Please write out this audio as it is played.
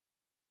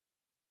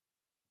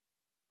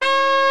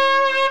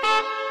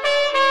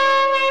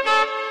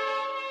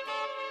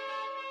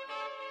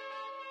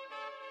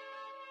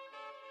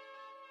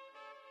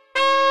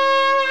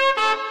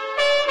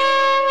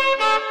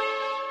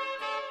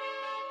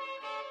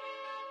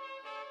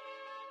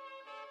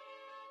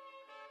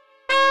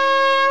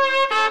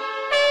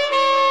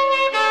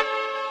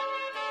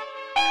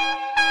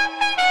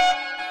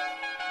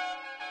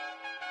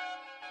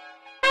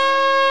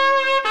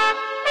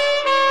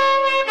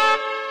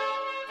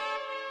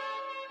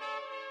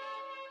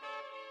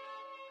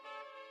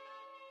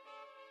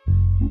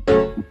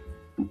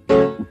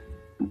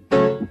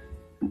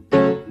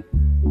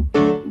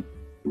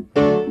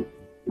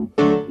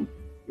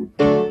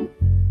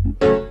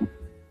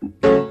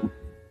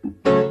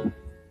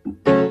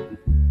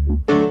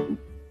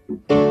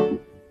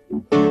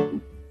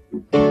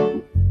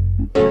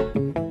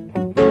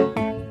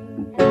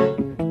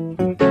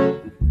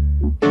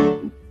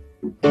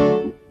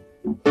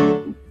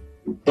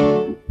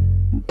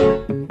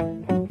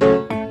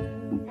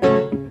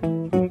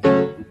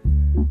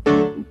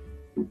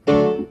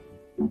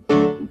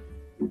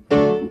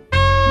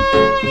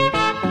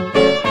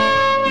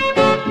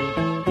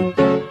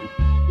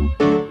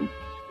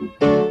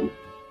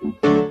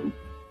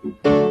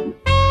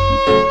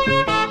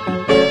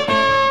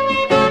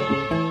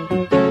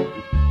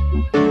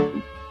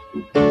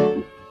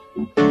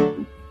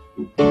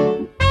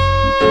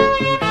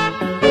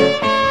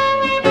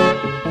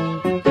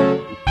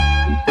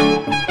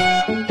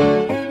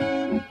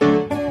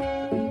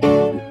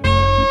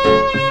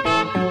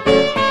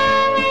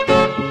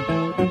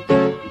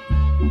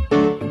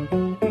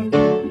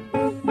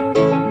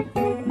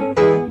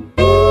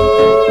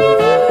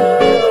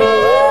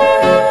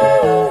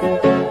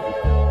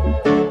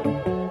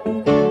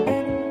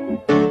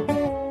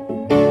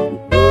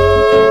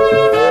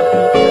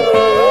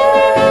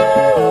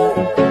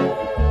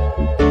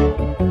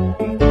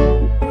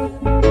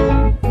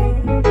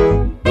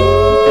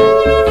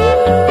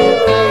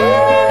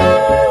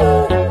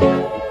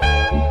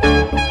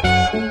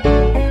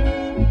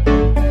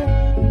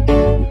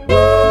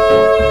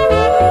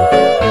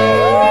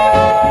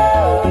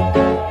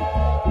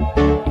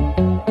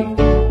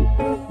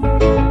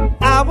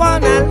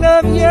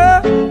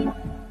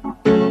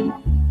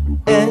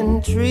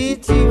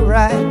Treat you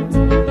right.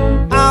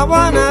 I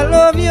wanna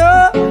love you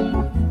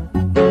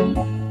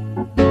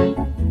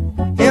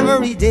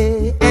every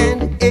day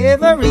and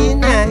every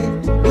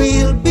night.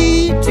 We'll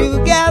be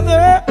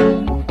together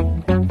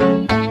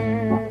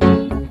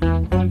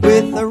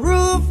with the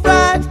roof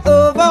right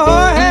over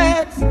our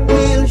heads.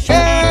 We'll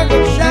share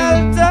the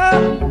shelter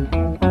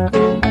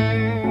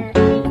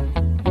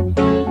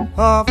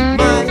of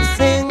my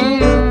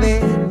single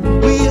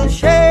bed. We'll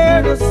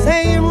share the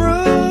same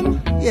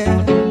room, yeah.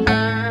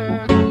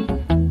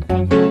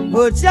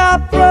 But Jah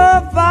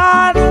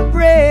provide the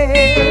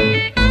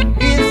bread.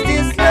 Is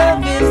this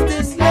love, is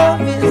this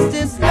love, is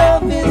this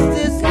love, is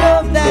this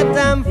love that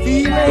I'm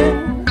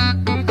feeling?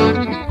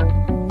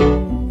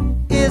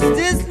 Is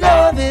this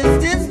love, is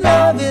this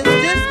love, is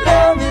this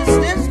love, is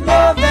this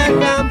love that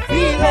I'm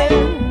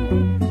feeling?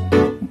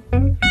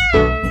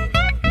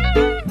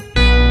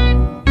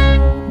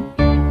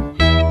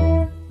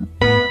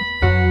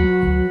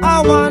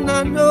 I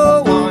wanna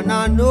know,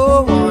 wanna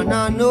know,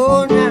 wanna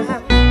know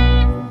now.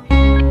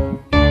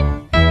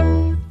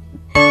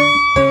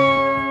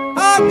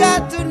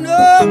 Got to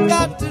know,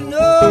 got to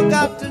know,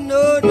 got to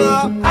know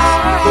now.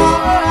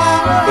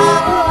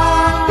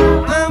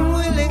 I'm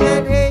willing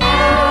and able,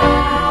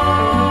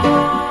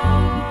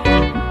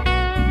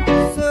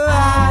 so I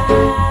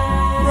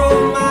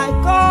throw my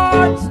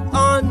cards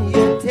on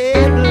your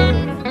table.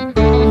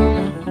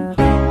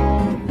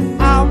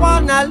 I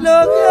wanna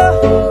love you,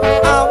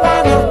 I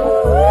wanna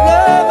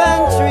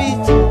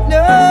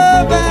love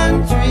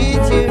and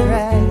treat you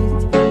right.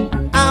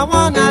 I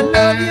wanna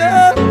love you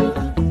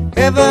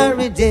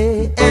every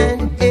day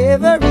and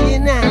every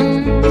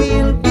night.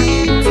 We'll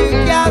be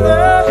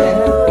together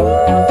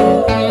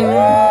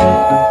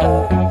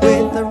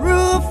with the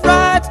roof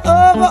right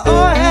over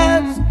our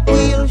heads.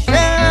 We'll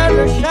share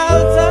the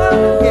shelter,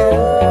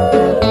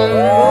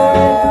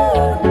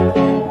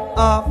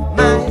 of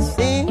my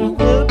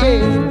single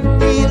bed.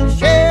 We'll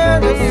share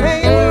the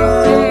same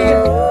room,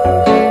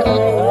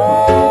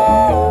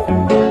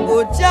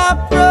 Would Jah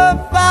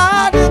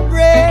provide the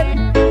bread?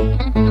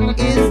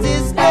 Is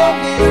this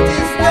love, is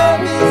this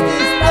love, is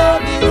this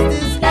love, is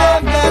this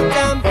love that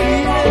I'm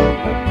feeling?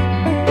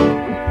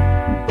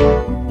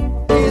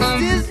 Is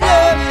this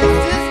love, is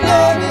this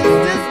love, is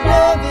this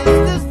love, is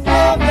this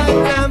love that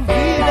I'm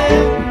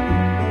feeling?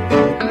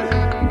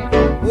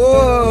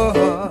 Whoa.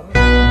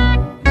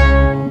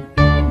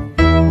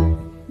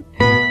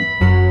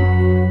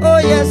 Oh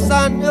yes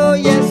I know,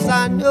 yes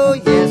I know,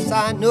 yes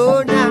I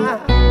know now.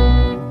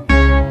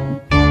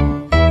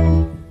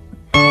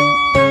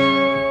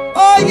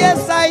 Oh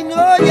yes I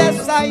know,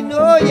 yes I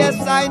know, yes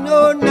I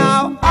know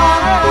now.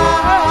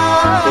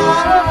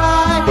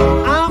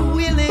 I'm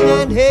willing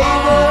and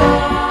able,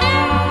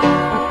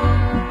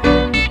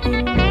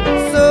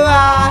 so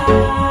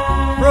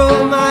I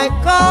throw my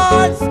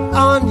cards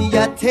on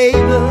your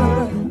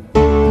table.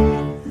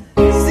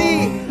 See,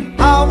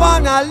 I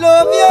wanna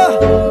love you,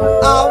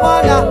 I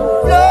wanna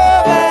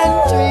love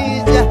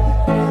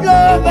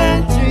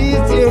and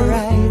treat you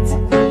right.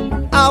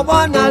 I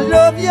wanna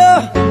love you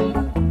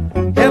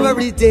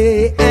every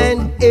day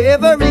and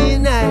every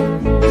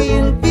night.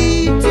 We'll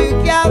be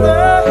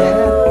together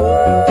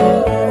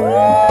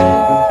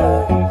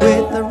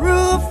with the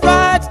roof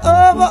right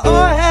over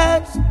our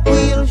heads.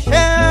 We'll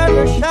share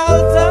the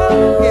shelter,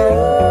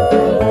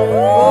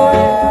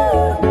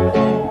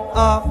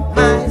 of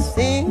my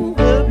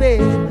single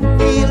bed.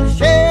 We'll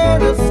share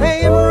the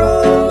same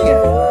room,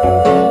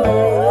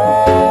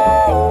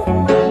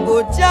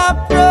 Would Jah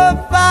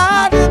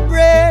provide the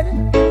bread?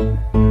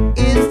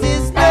 Is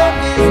this love,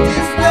 is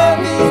this love,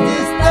 is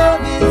this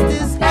love, is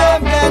this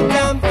love that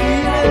I'm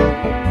feeling?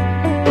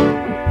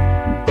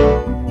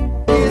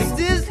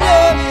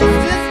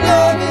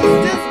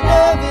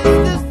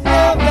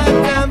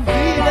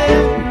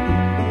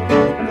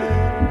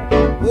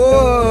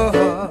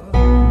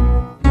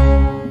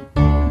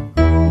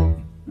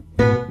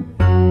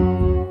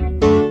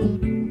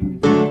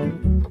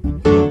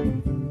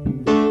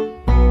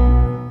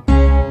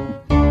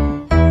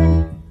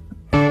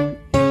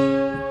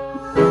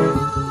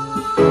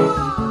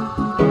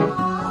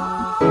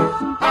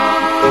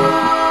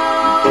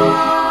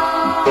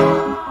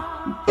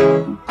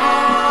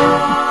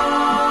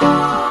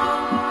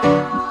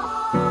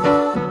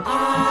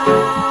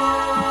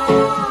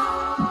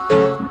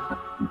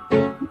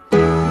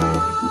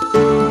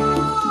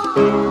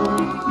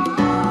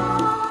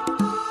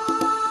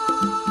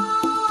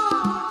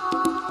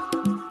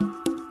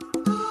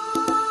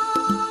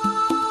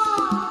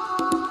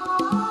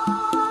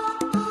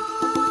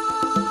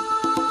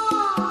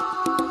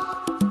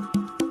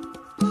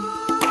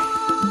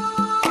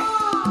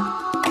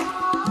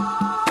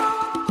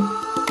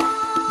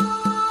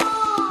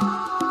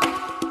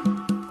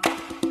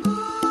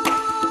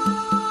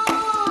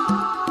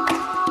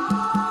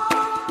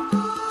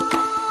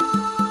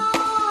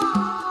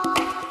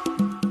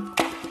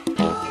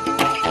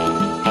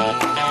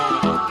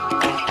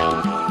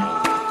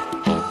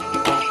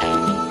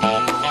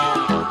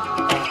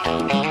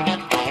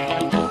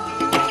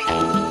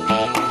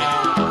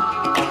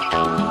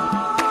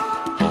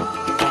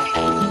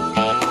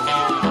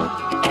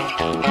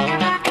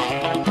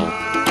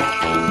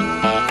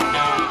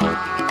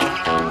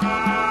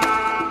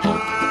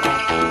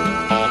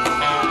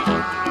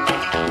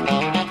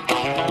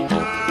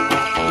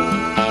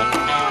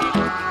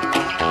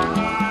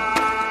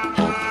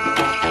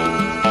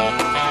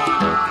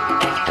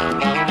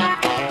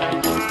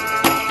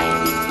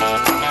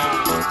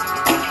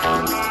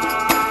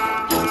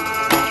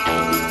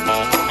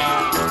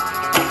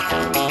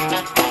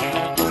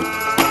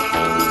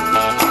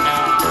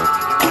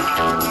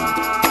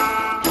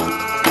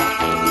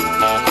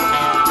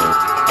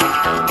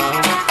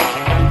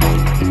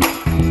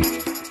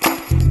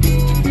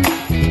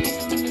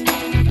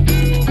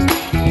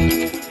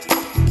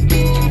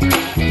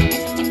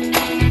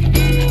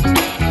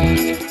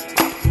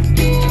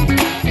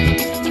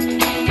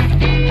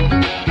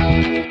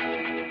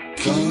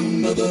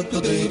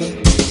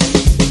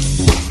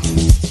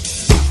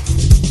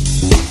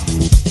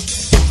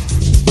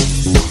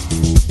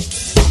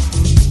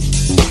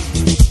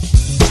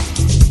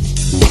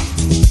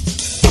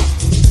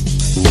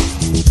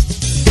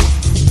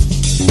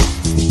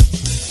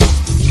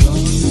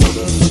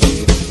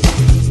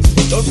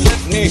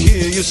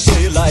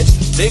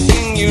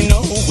 taking you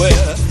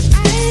nowhere.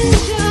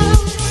 Angel.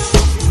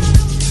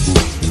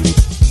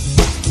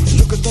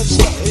 Look at that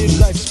sky,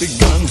 life's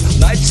begun.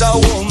 Nights are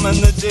warm and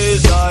the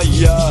days are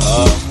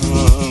young.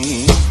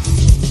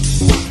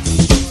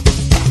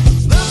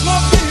 There's no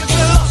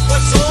people lost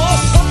but soul.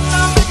 Come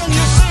now, making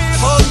you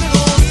save a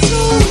little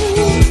soul.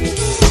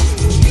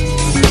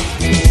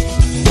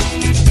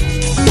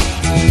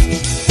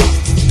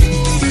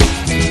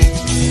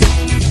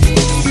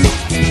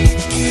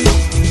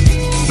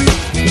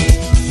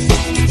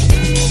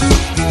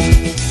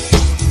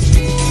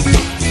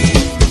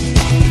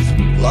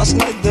 Last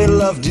night they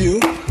loved you,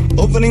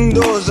 opening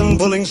doors and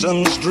pulling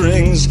some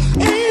strings.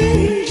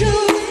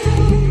 Angel.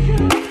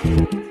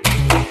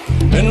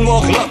 Didn't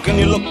walk luck and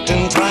you looked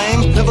in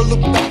time. Never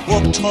look back,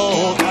 walk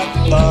tall, act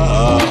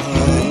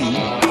fine.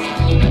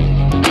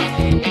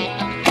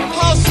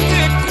 I'll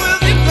stick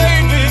with you,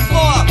 baby,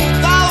 for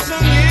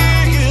 1,000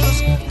 years.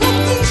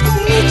 Nothing's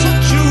gonna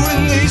touch you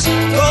in these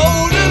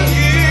golden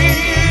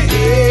years.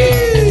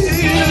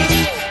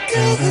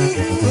 Golden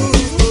years.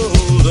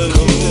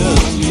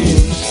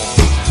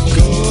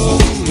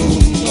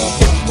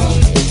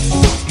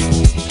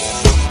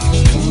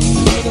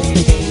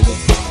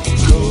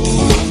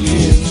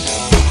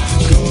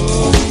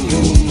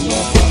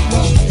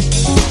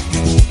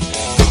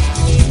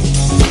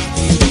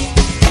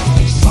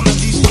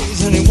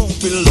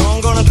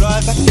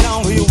 Drive back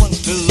down where you once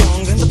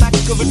belonged, in the back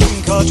of a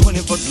dream car 20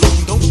 foot long.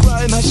 Don't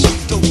cry my sweet,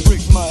 don't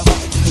break my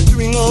heart.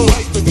 Doing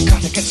alright, baby,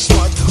 gotta get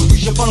smart.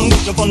 Wish upon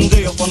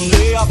day,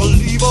 I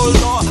believe, oh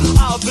Lord,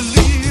 I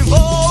believe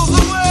all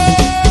the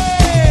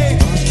way.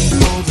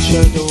 Run for the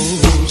shadows,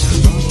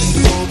 run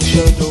for the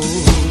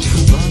shadows,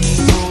 run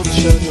for the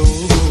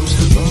shadows,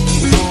 run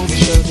for the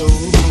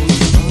shadows,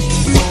 run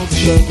for the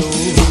shadows,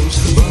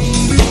 run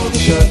for the shadows, run for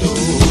the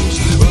shadows,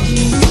 run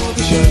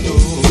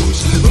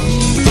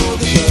for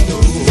the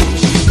shadows.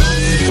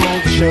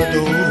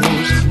 Shadows,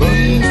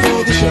 run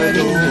for the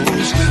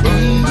shadows,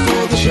 run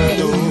for the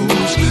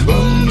shadows,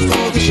 run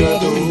for the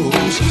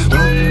shadows,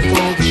 run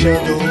for the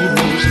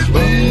shadows,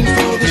 run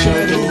for the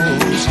shadows.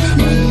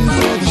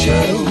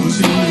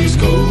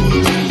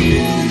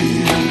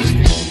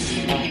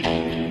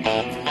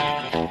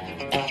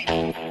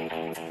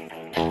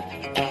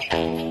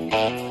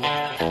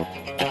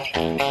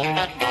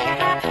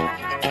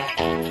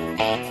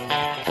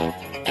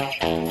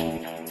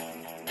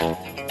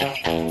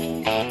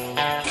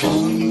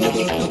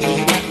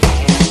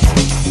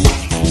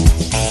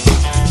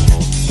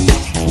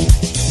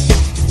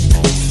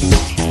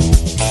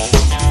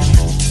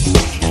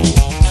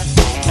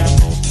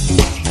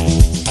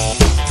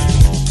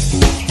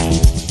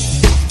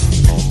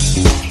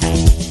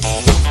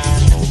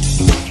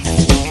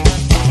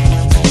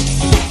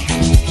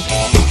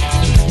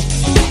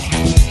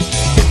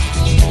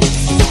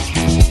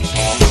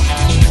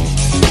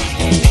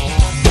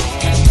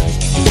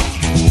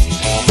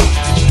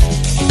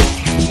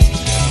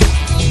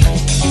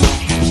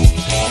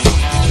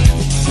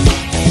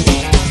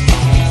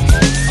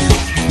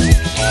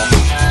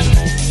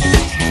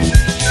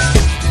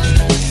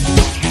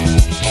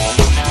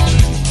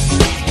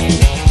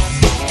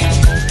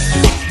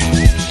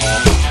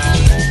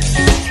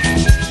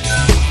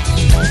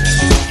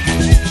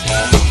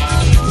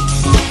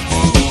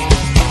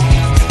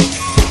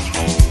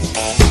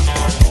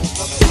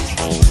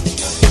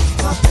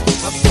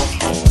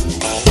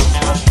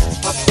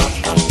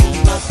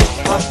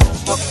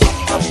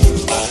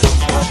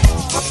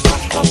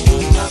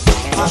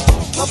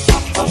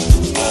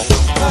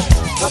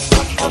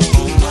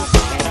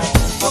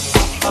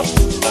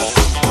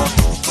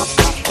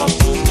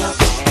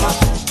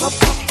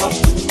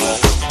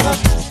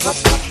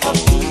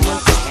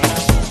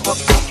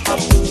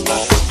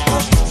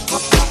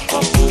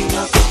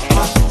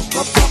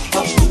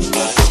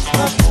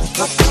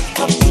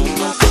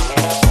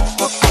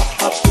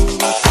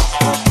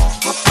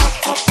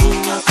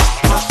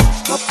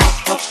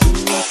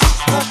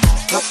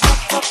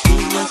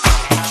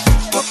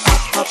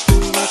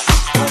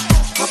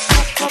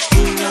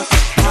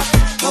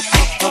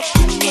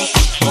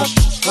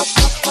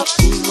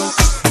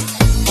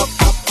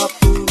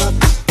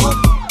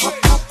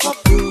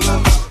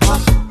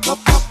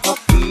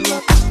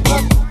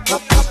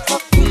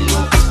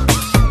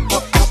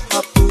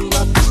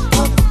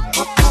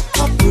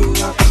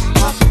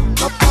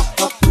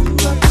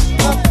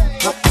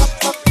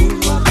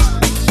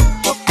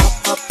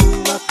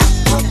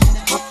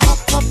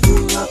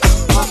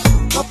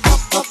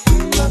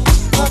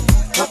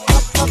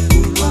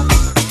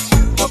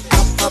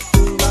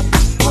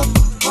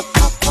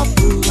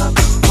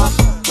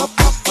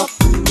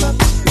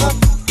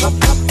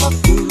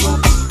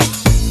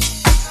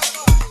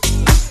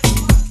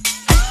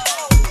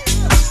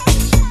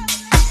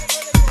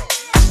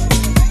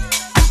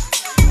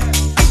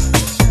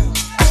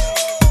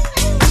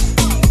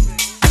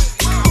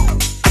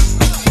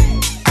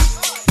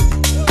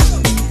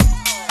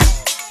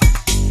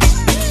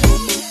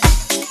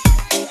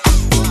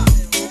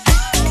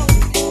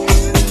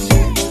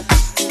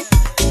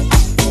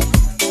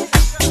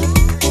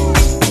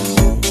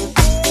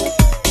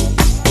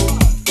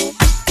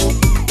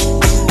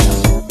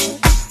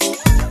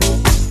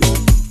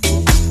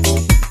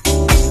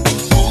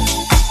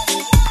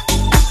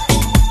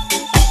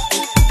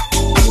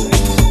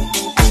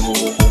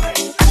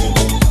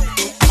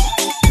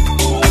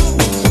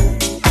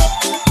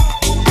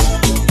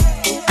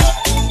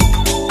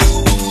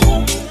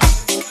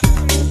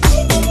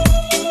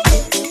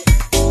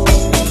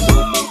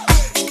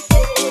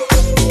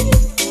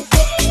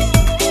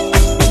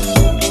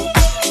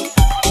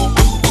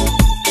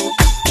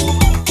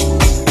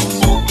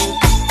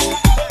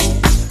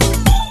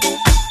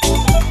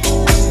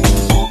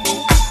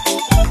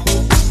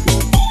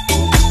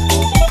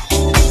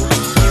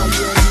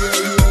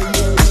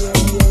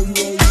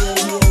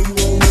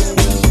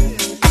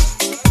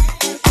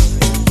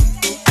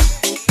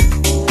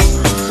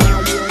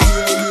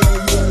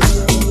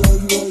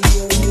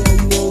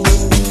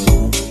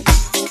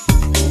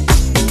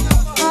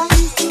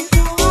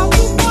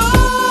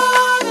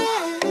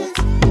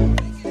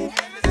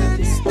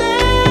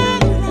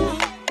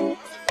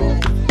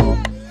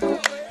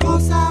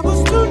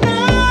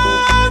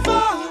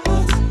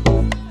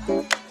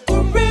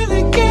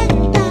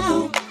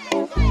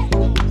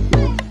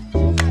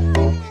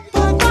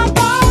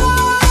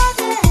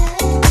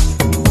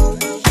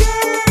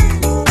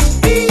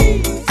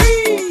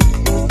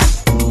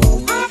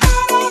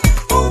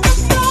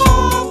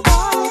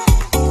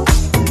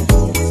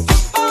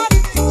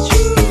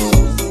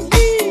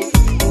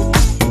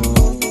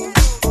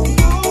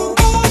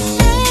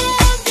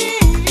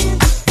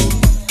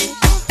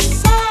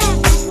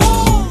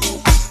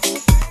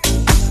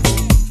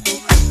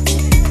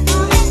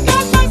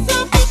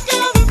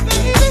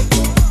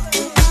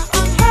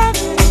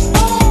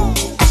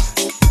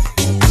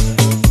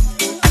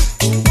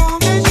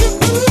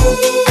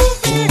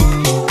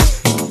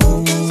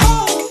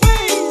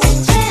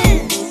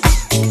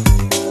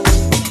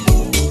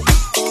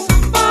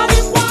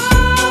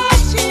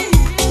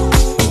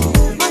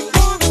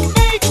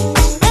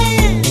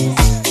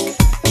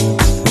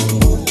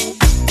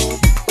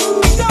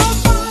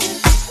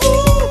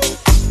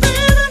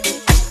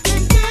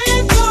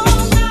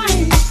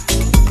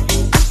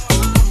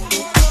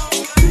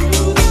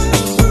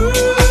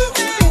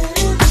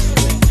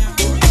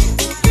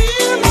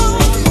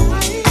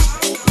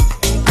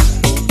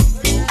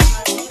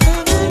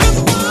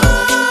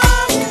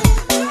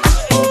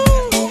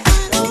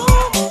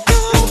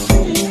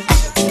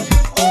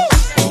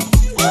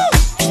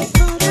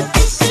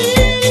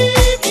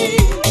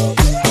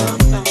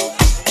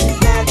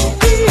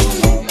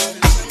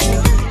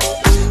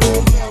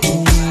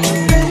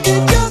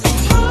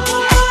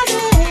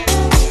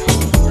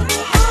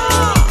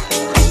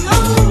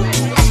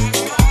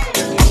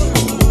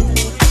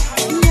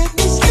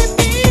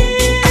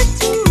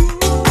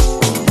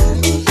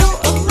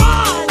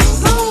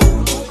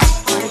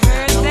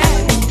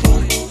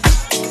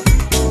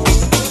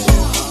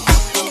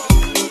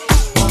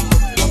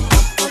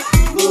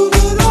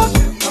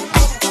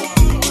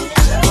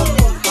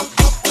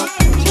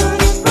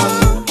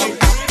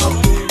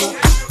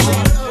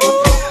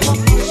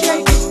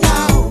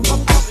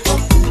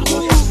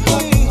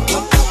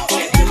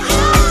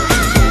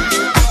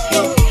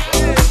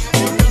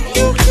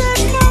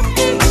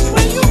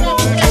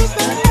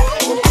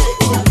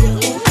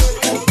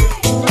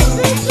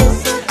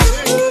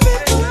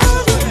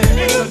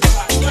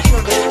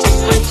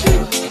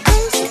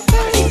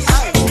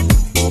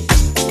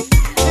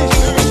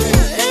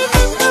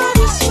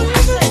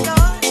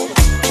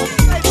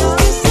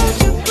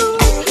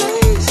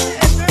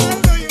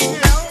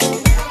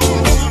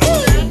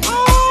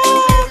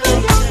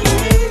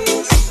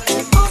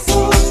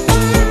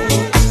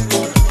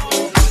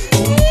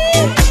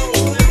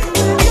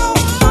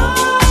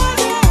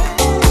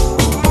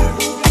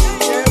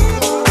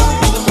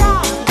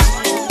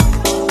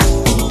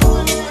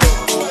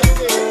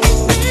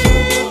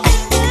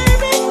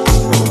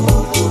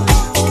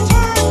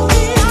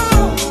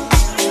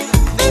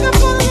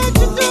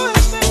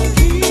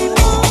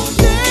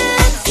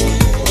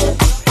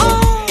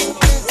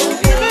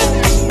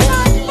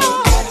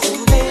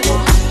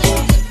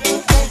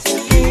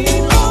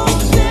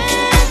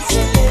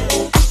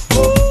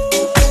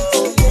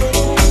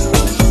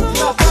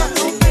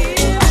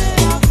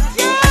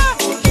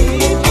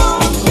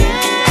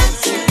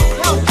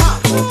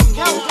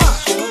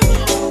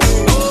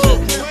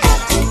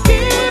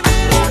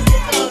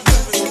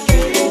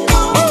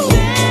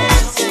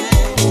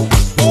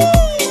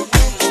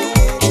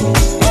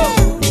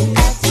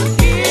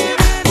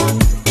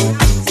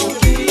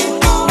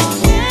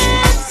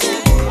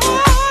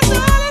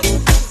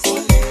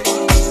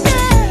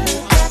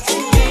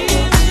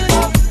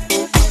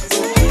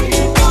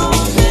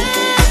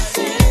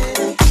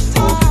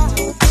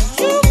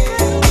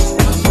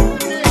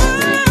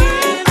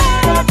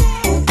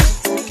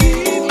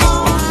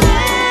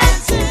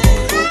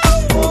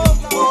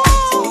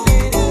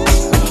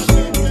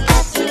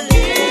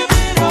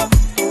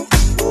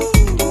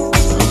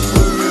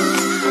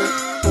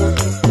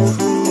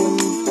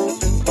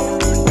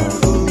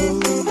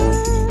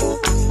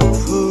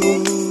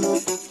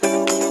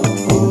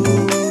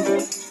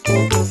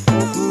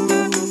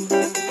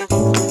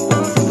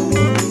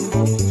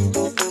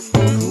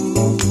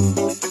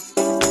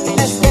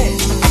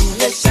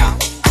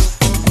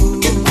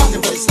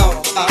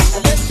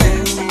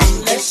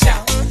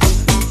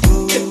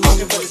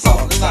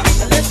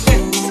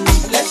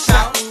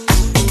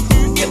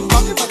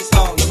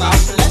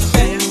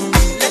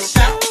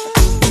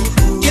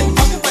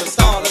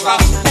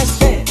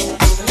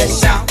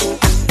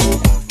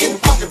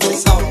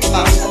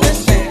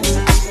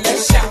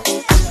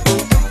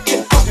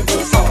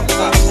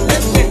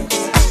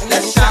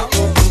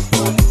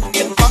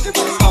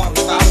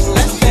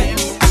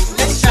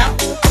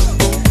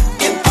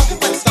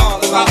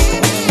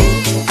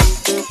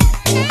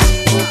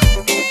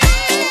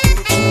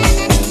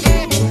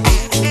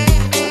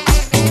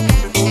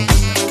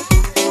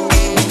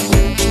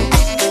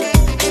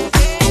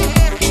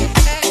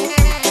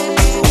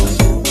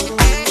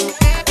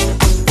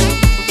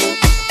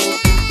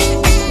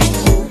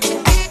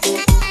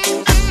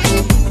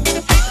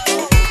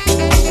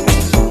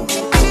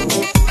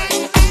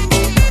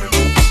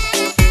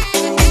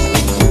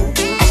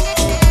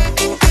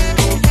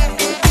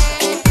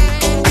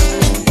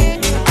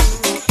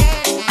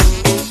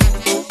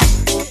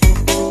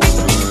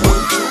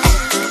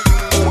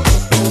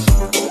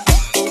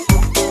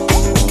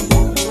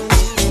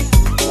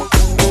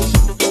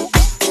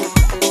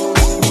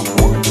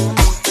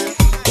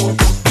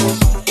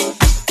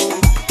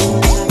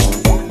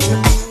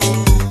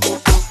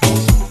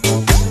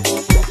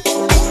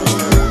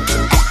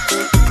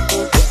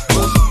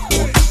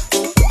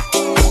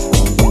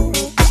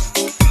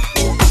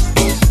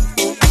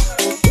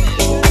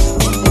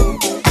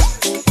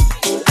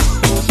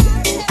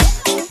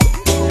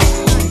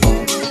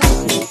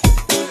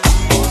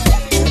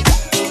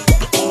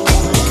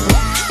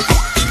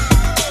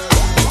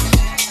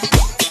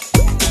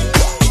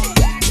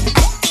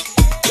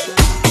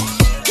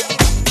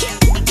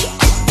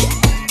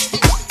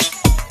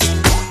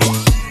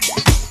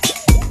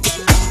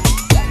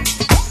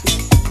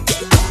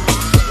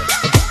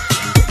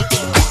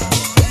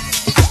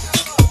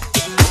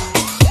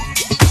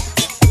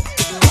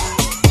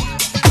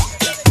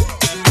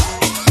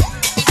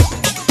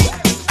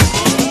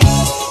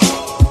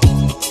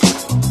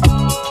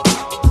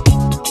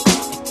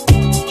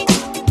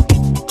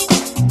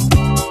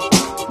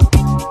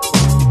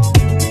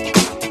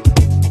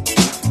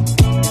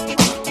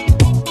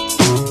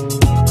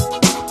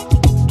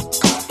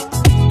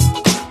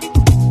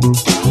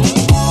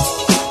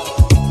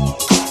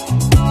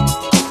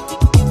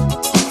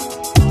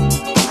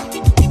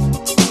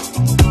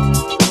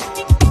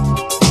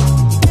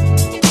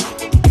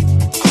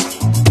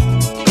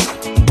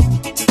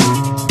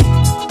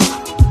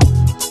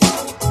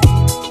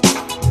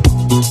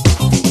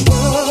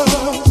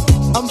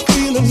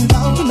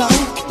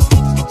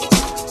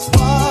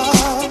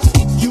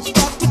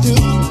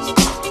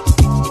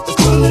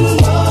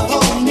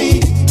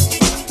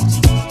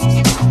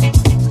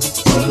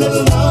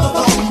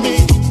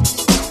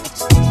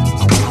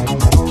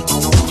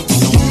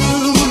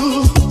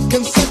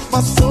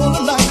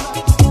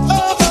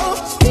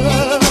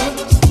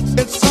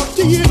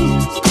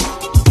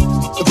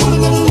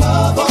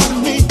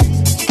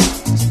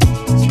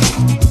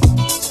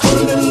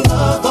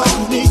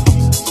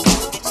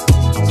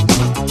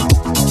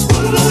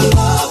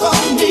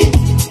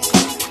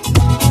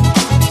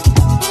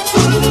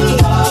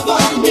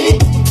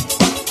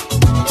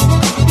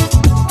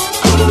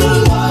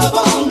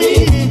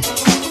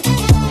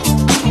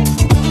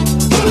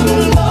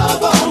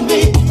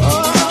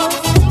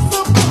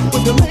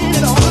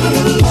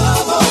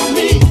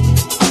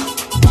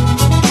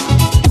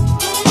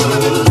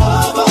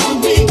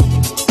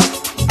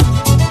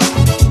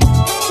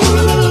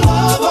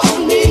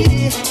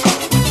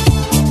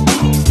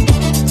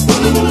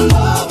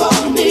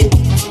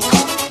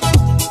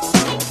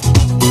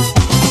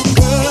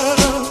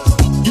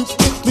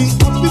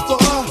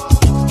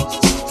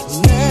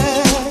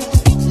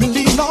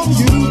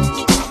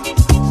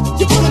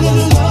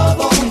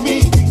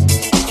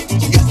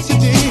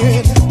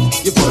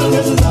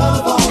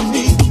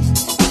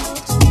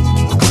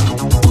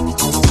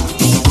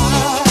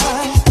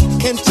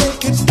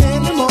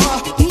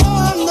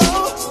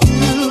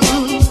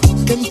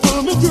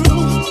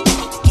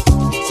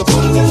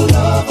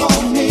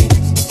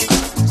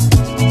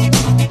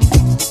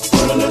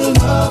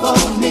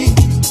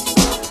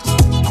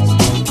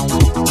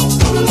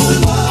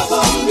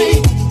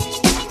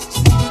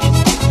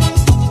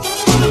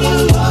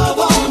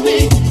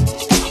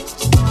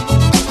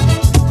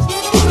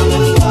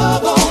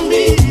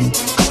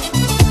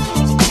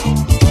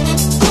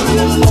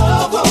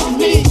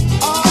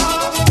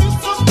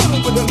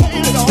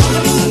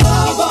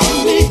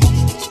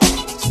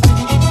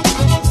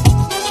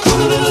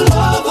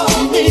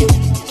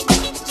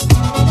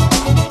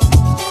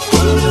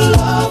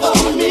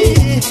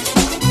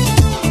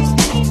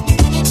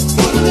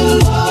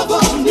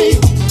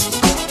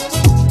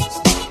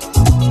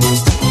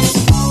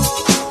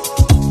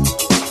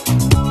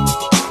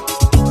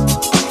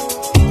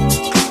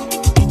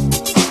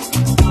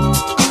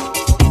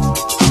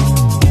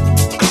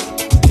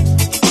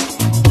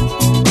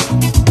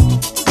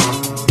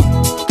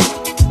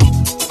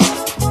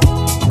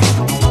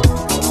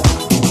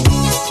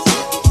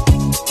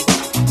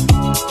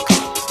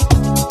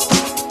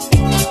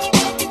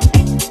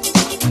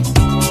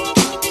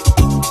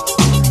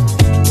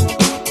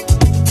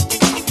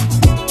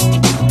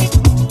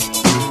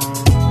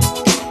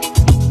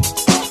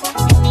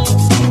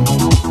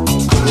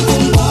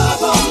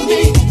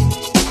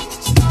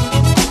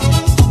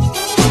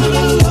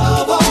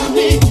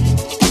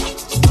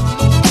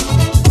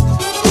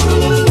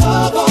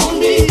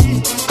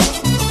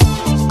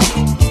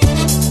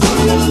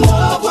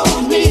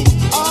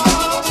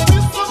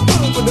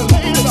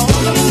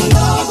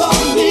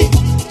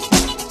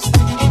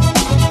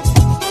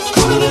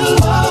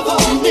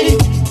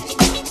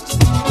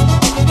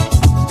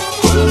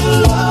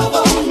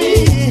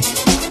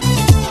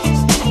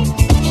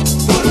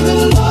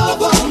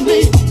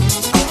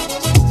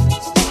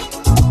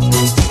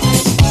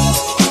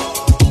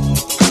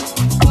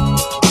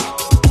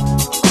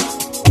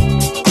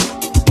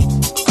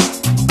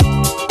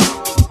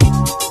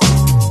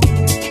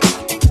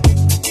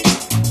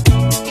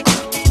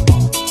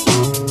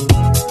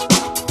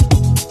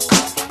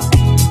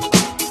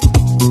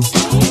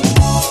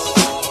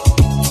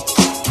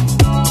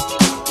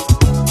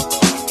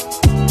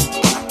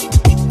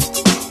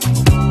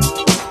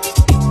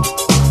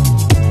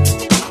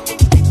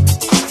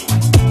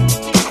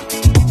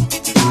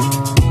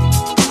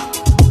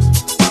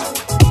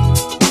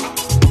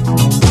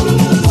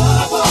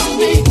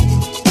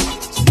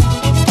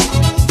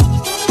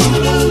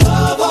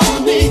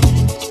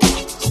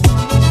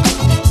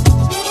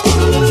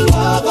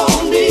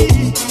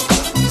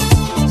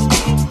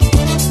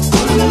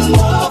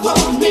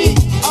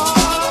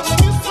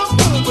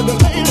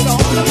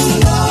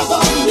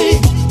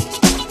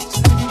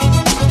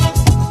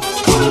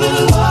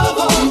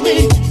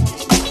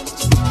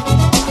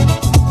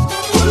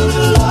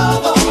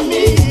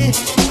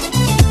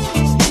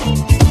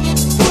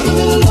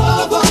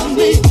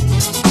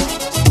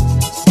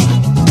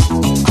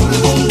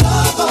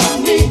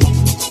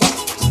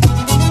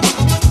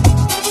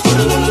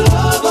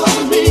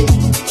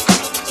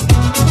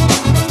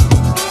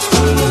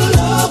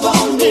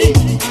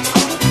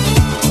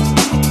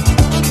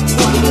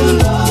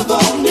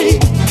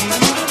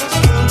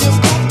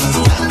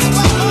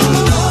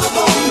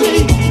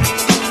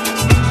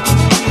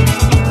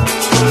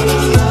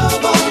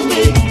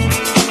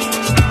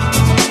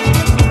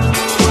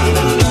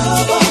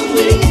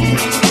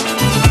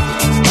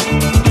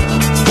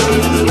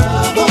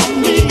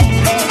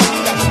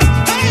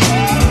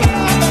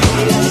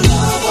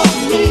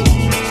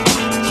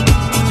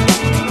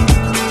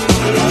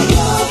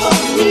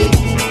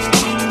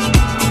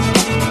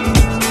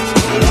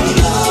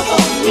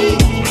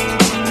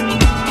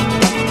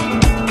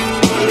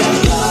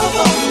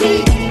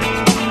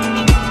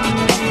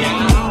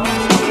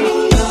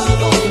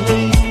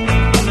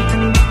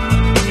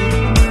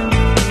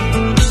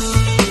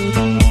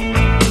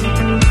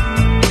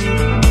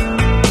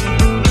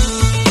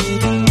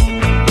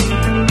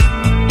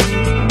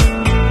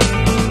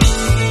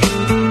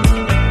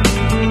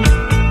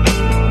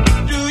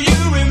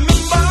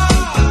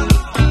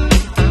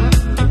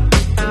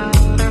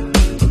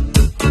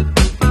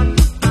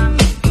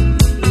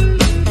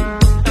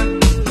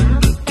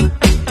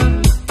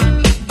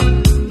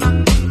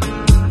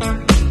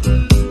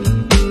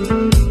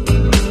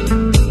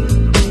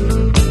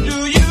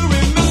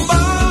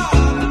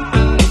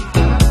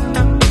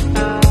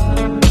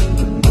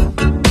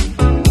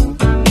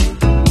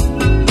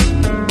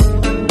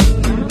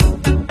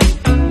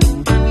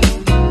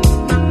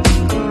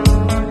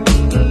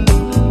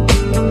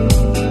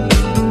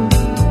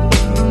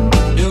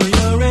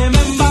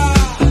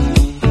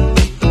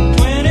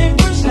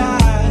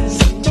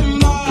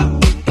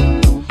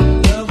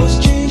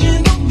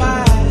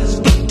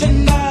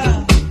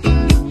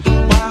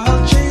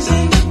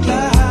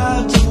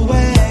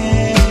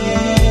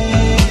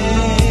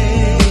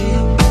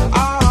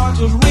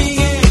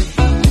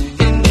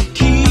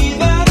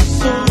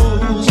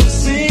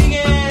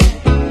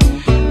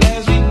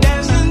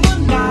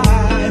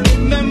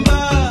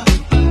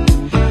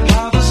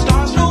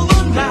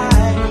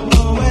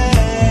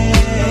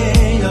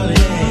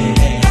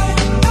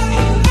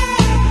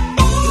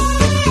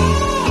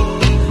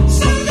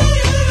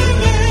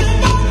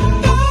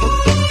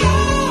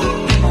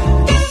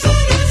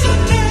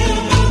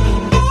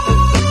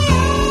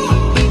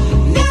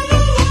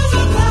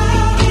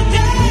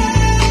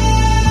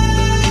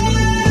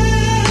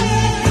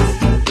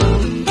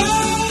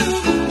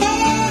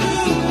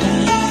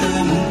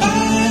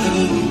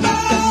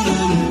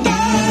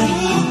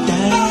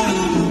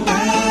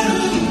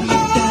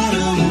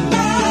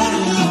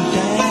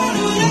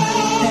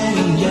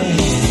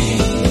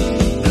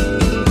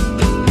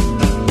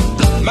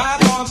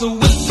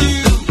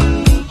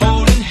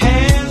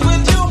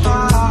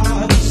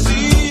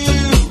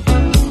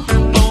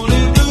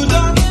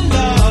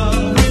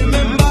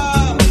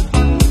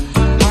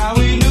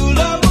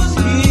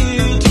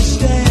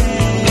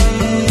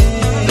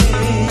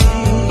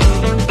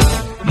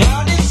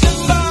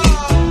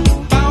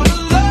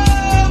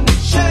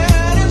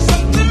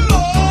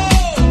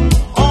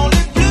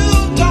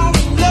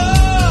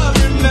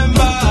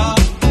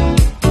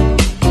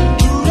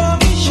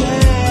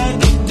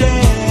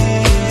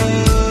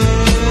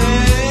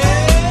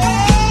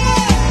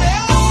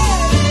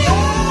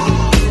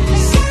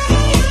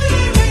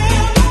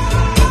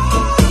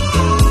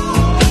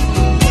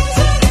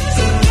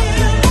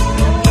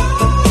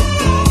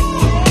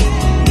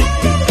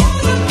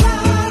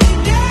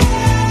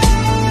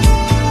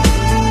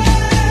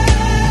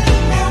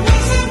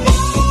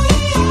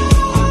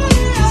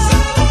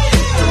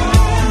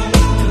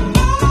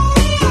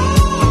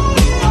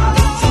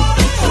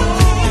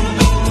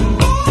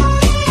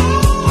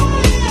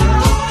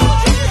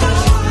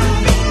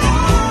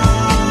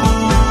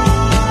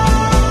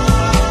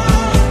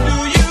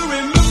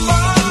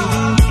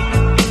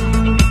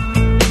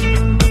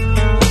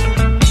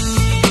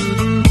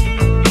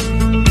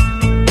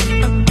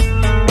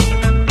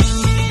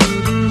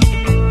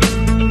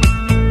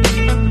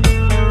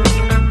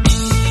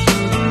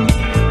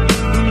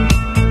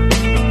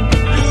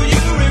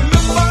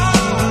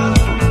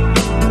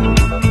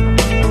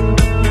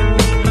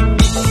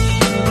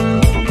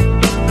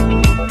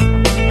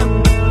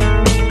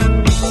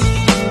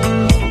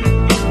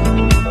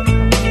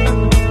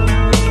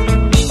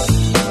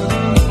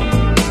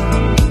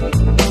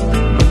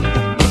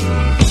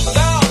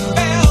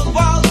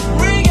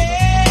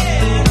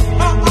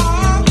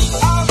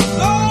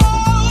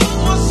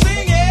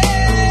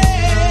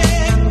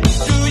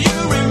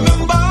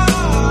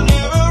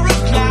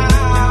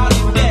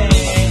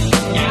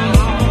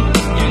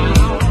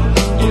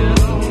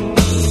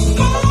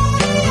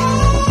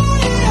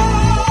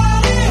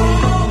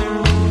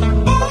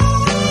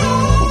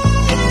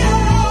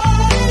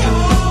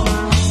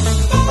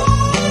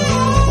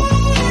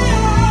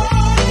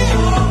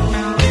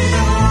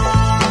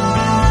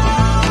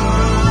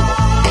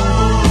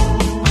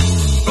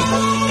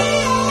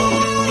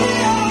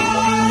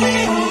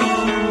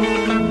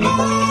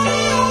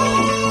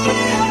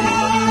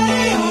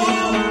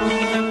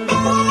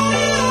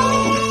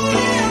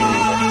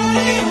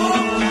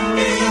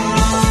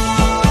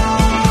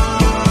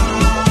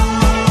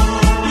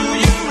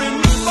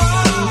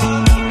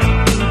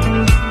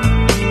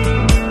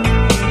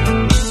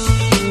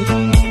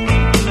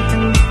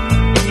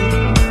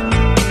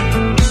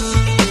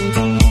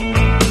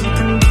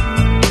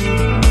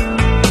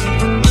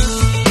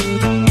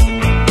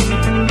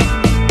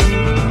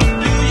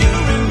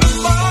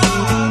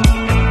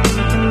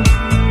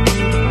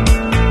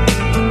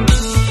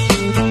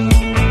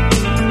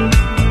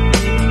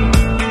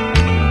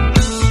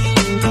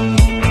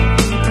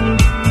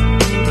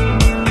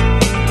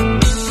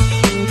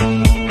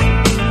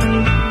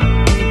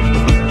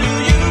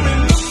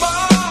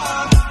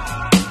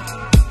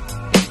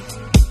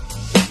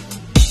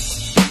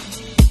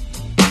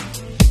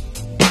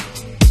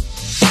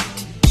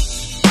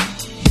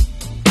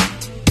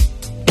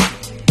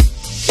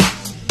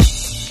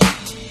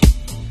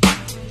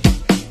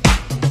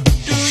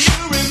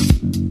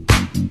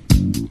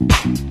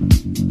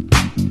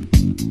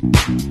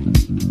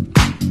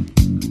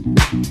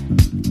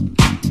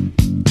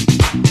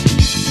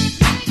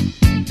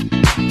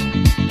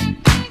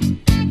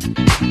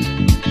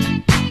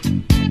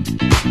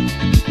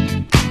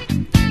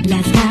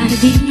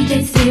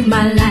 saved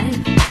my life.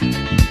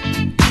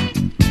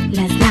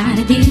 Last night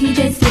a DJ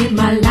saved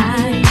my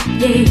life,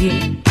 yeah.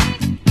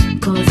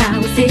 'Cause I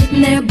was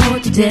sitting there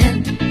bored to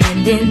death,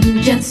 and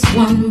in just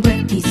one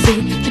breath he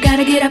said, you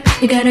gotta get up,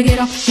 you gotta get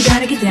off, you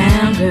gotta get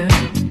down, girl.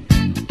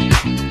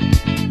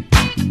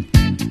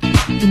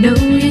 You know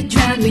you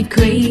drive me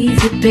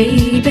crazy,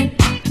 baby.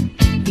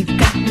 You've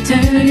got me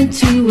turning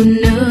into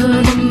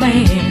another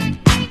man.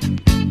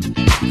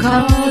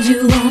 Called you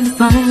on the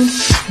phone,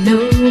 no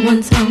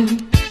one's home.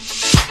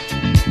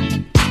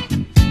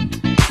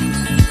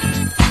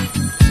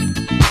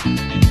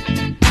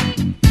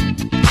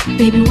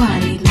 Baby, why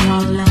leave me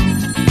all alone?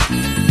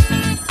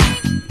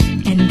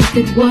 And if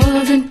it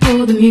wasn't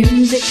for the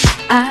music,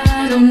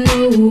 I don't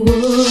know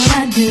what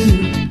I'd do.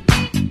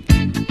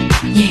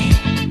 Yeah.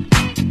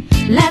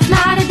 Last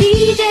night a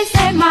DJ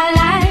saved my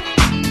life.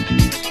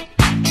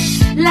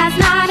 Last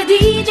night a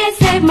DJ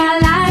saved my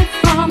life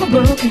from a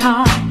broken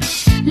heart.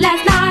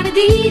 Last night a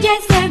DJ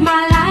saved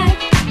my life.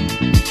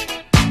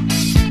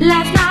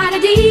 Last night a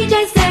DJ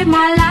saved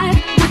my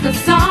life with a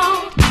song.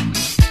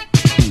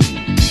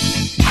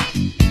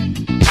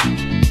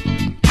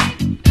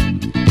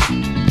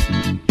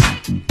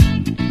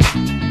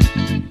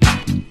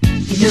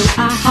 You know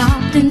I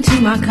hopped into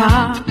my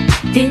car,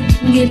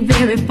 didn't get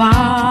very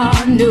far,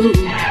 no.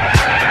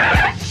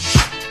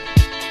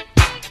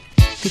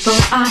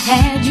 Before I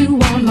had you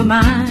on my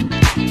mind,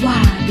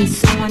 why be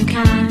so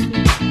unkind?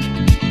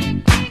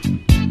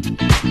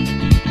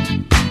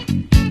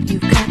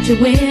 You've got your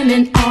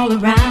women all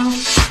around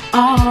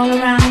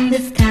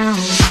this town.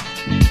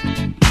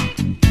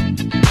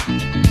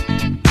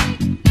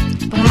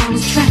 But I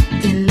was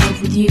trapped in love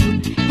with you,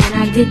 and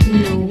I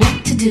didn't know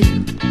what to do.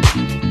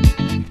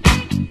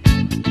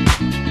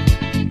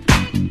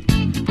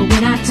 But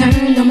when I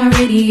turned on my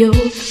radio,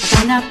 I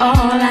found out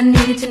all I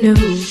needed to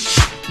know.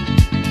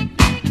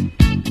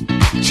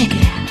 Check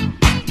it out.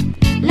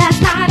 Last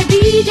night a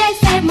DJ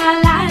saved my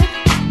life.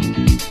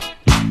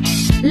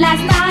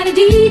 Last night a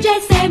DJ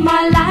saved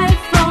my life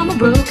from a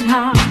broken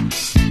heart.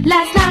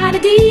 Last night a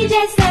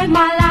DJ saved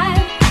my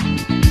life.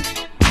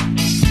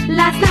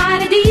 Last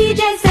night a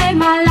DJ saved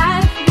my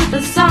life with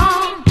a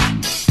song.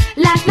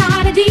 Last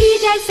night a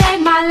DJ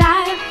saved my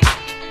life.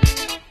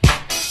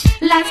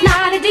 Last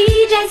night a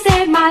DJ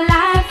saved my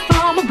life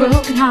from a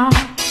broken heart.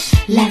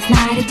 Last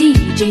night a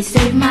DJ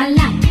saved my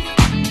life.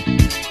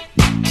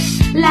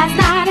 Last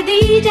night a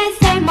DJ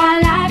saved my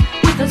life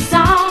with a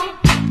song.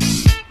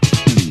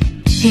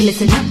 Hey,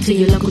 listen up to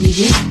your local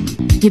DJ.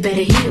 You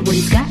better hear what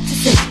he's got to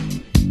say.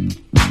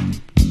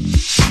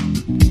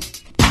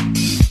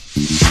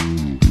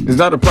 It's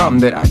not a problem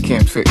that I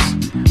can't fix,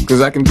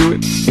 'cause I can do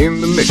it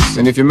in the mix.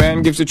 And if your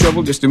man gives you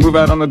trouble just to move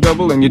out on the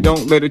double, and you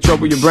don't let it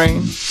trouble your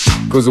brain,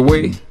 'cause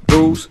away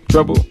goes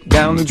trouble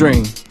down the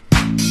drain.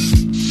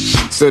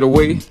 Said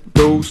away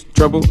goes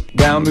trouble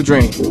down the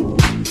drain.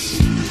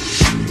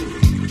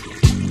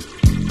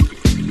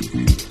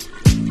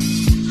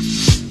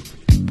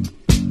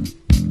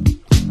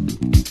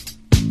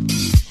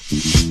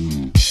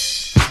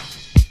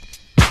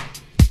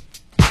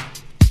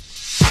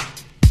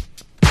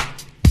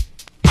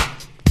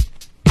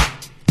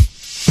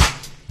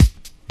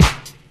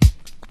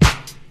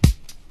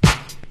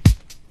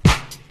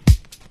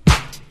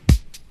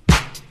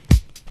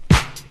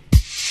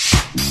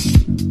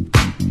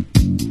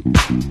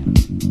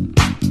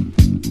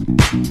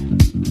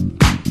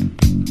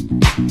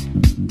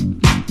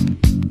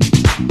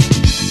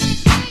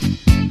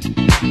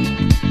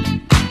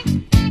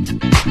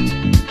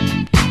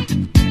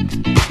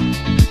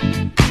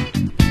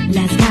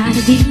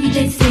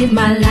 DJ saved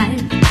my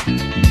life.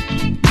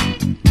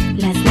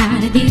 Last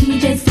night a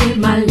DJ saved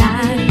my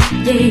life,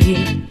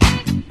 yeah.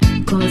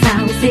 'Cause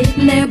I was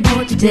sitting there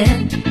bored to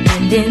death,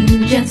 and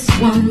in just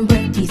one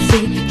breath he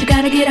said, you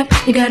gotta get up,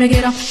 you gotta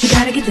get off, you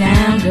gotta get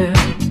down, girl.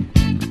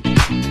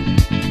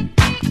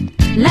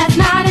 Last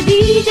night a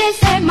DJ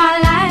saved my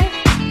life.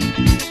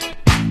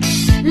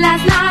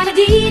 Last night a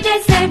DJ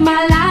saved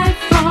my life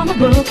from a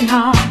broken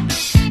heart.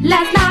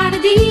 Last night a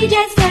DJ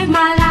saved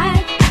my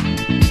life.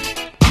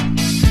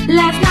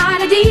 Last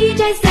night a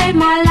DJ saved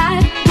my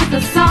life with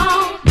a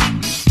song.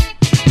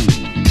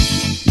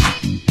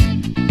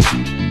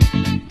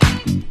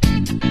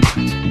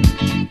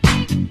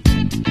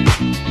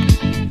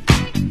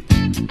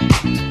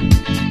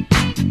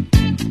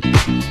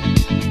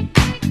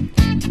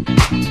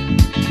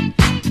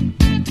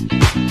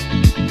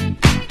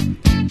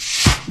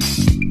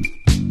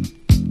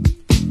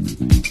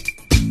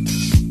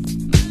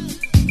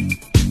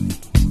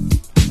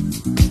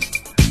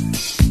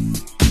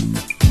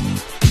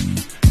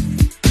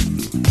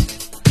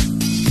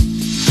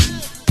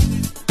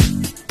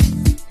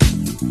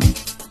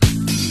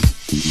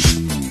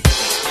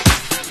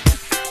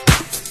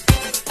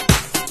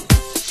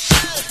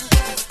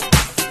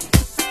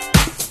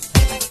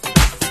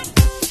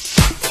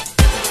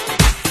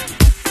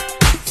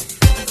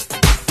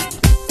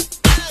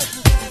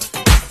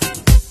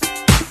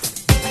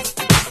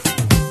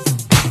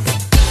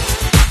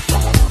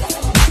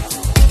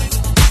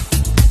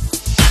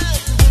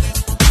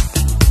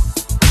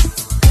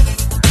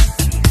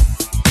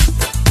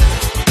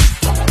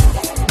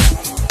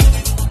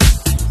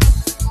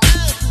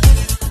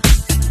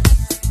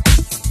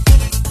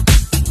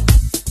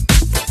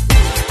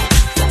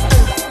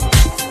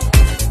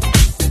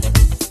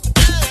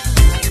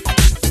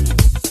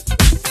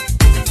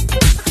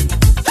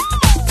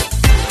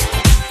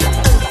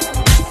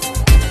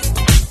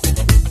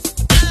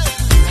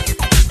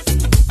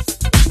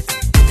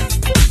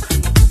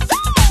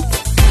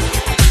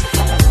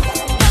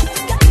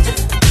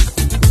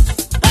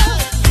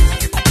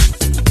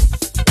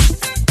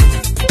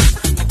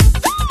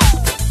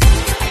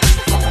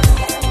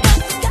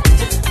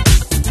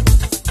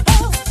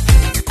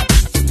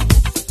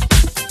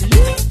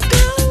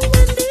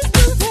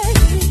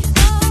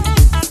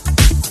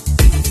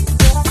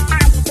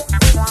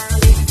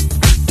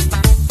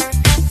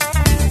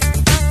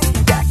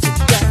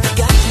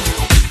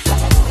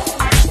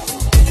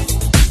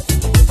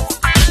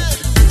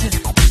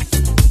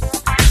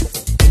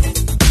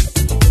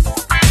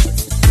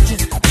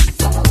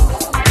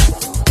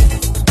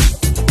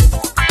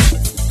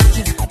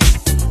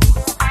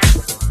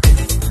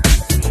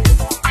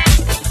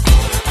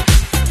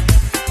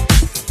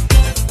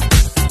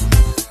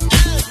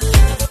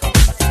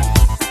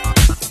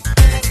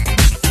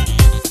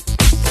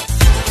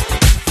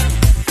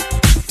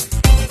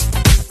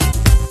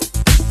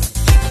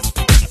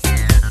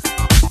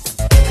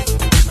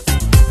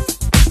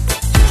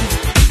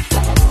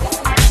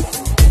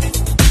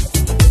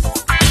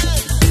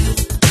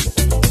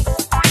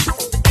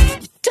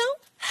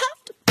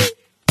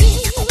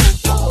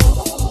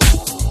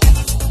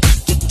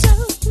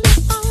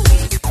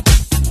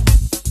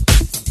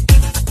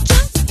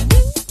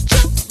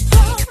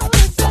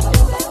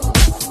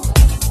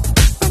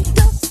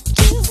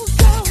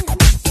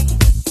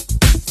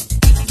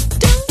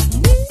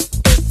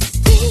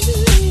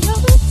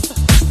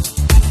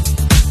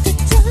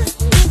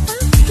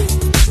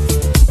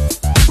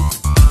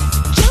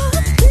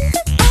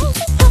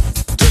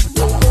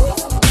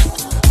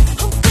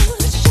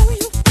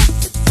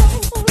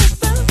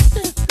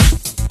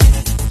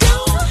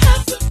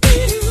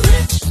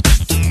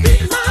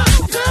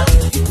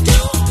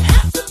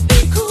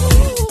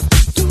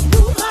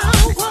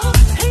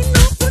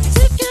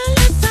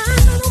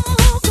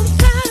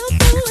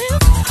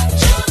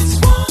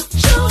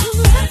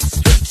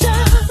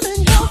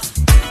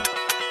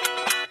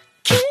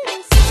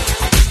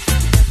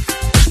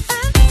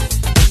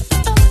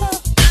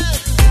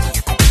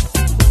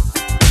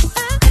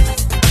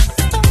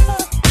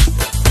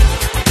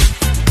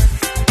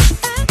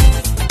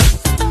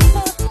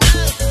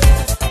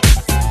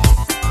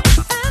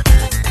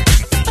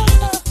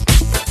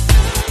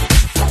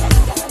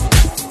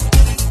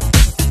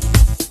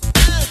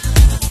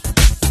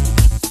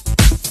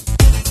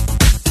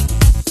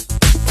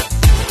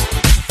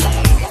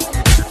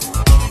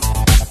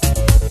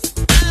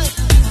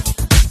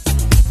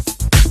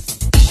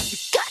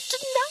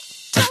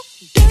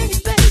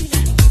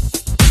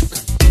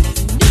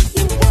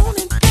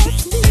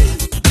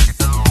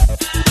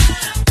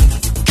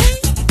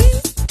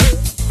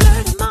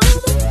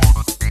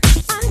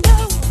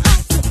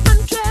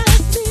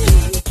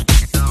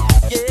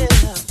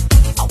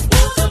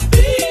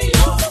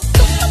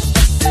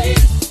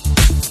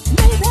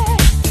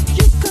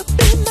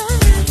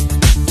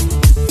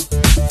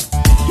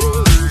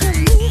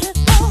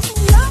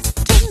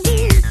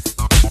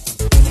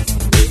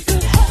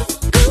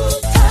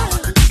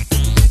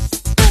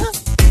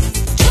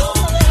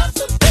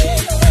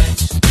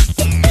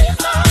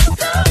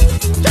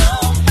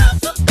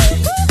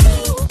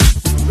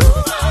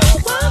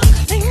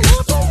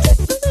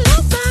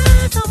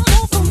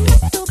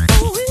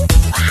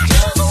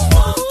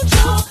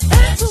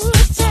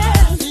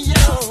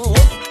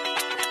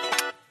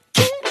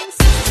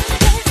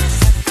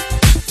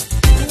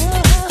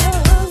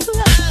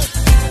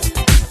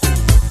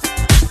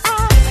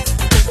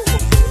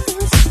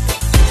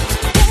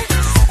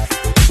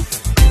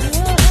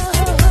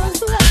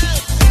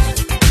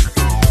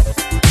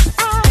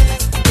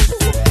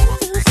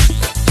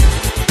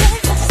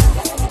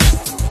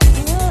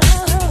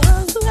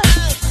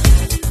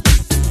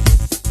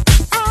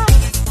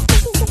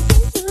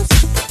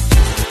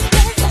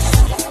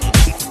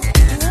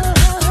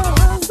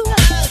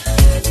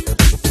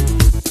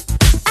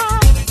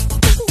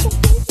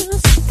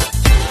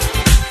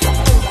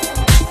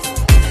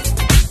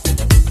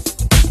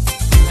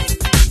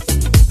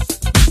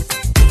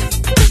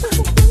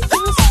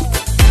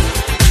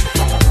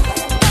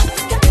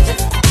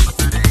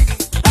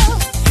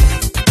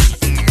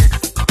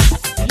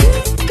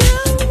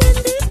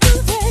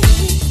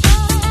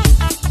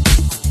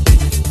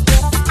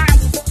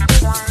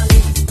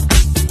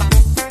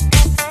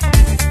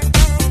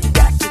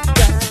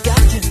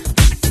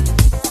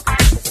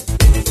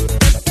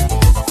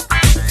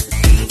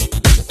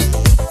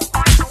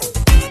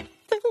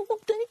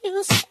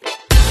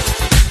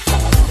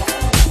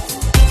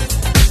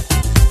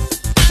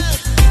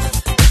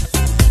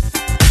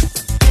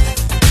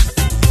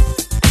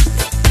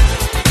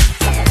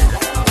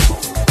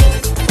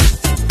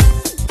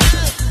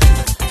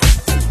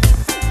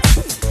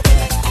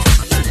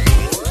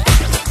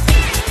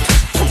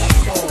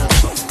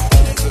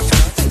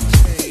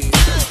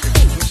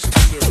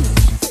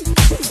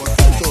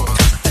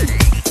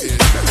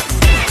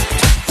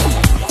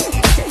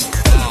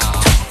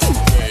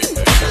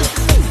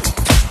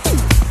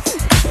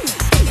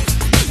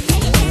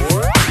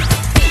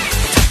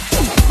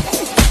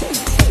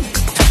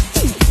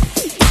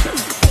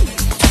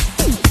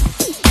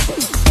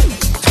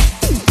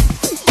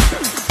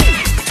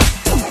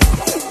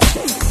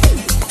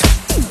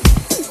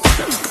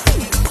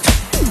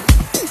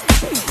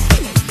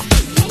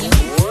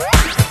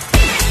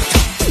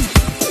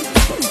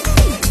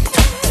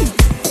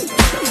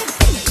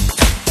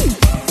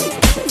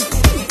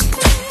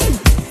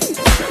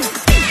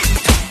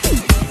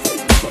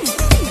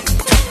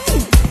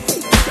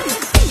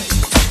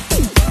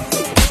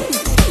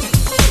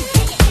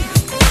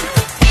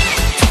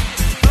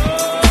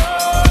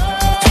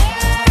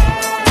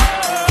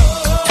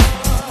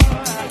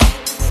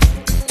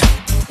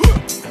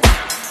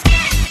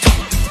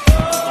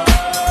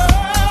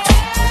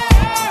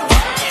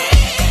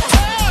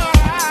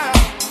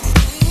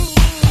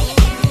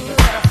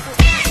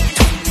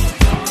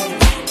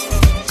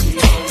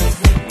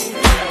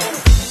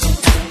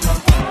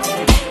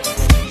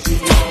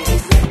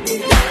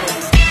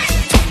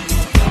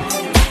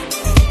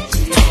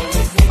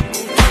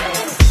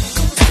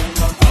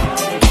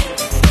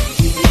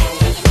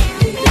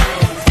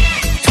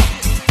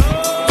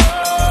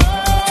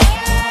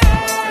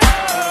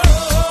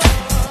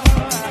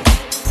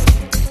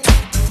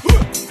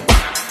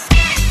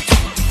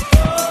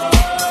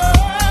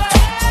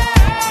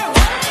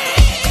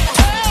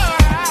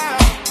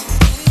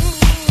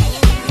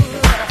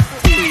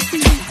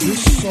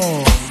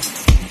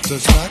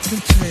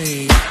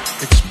 contain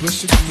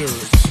explicit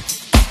lyrics,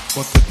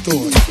 but the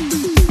thought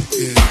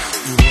is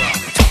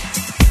erotic.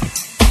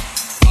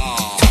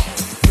 Oh,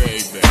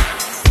 baby.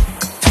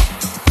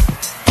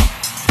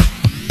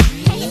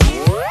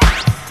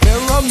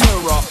 Mirror,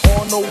 mirror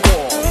on the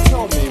wall,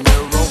 tell me,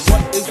 mirror,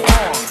 what is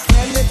wrong?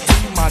 Can it be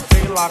my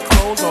daylight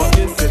clothes or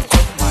is it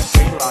just my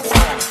daylight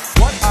song?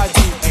 What I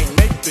do ain't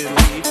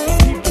make-believe.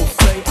 People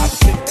say I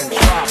sit and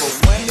try, but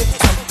when it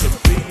comes to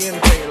being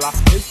daylight,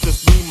 it's just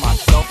me,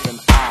 myself, and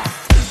I.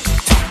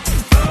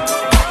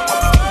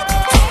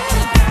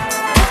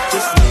 It's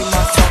just me,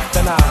 myself,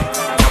 and I.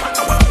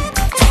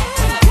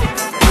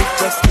 It's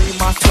just me,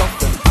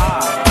 myself, and I.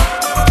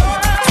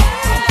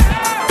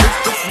 It's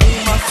just me,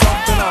 myself,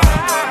 and I.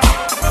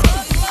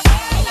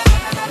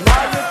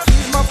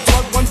 Loyalty's my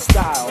plug one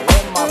style,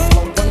 and my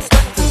plug one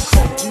step to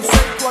code. You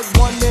say plug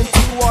one and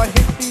two are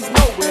hippies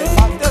nowhere,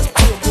 like that's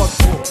pure plug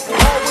four.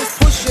 Always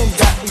pushing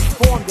that we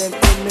formed an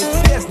image,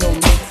 there's no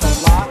need to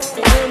lie.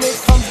 When it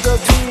comes to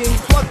being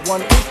plug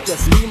one, it's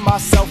just me,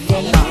 myself,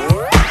 and I.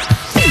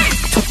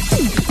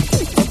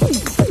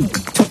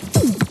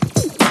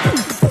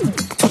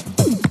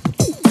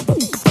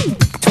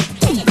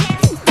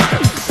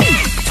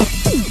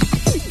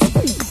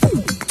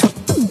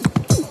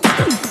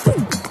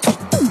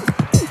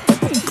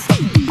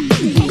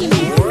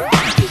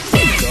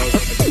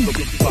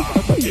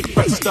 Get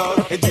pressed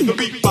up and do the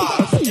beat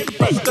box. Get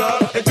pressed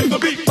up and do the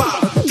beat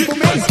box. Get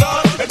pressed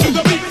up and do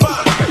the beat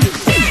box.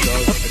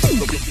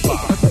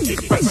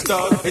 Get pressed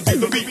up and do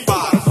the beat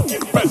box.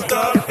 Get pressed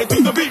up and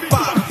do the beat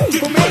box.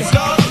 Get pressed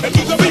up and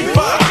do the beat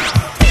box.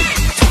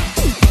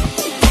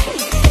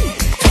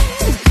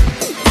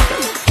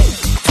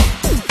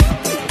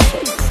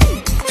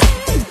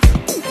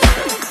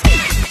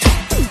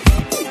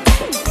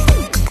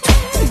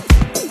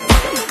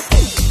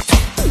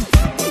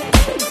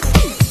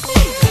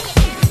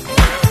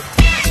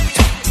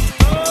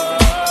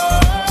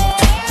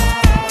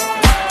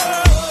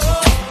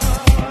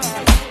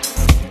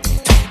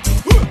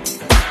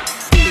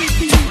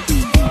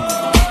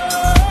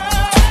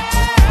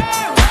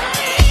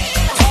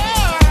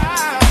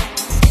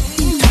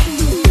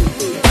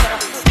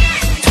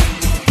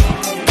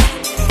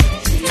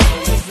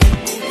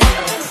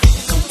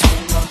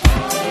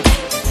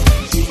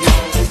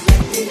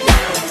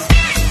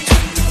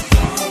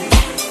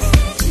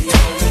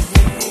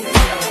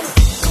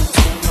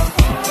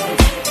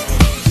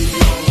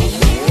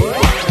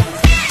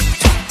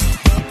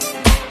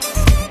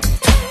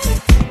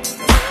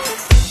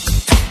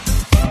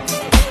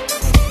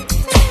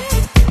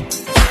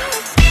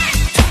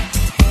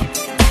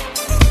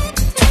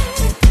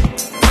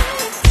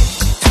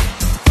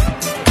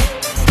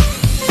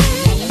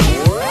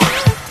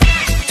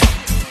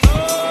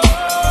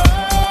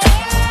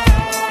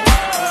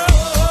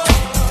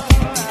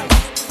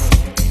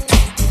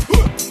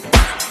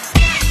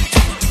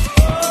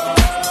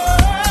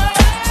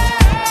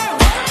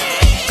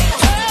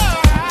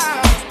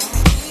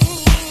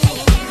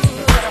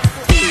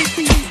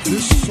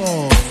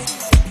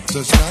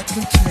 Does not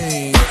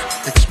contain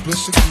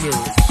explicit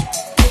lyrics,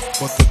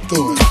 but the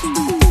thought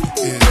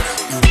is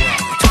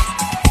erotic.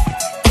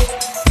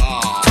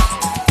 Oh,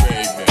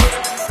 baby.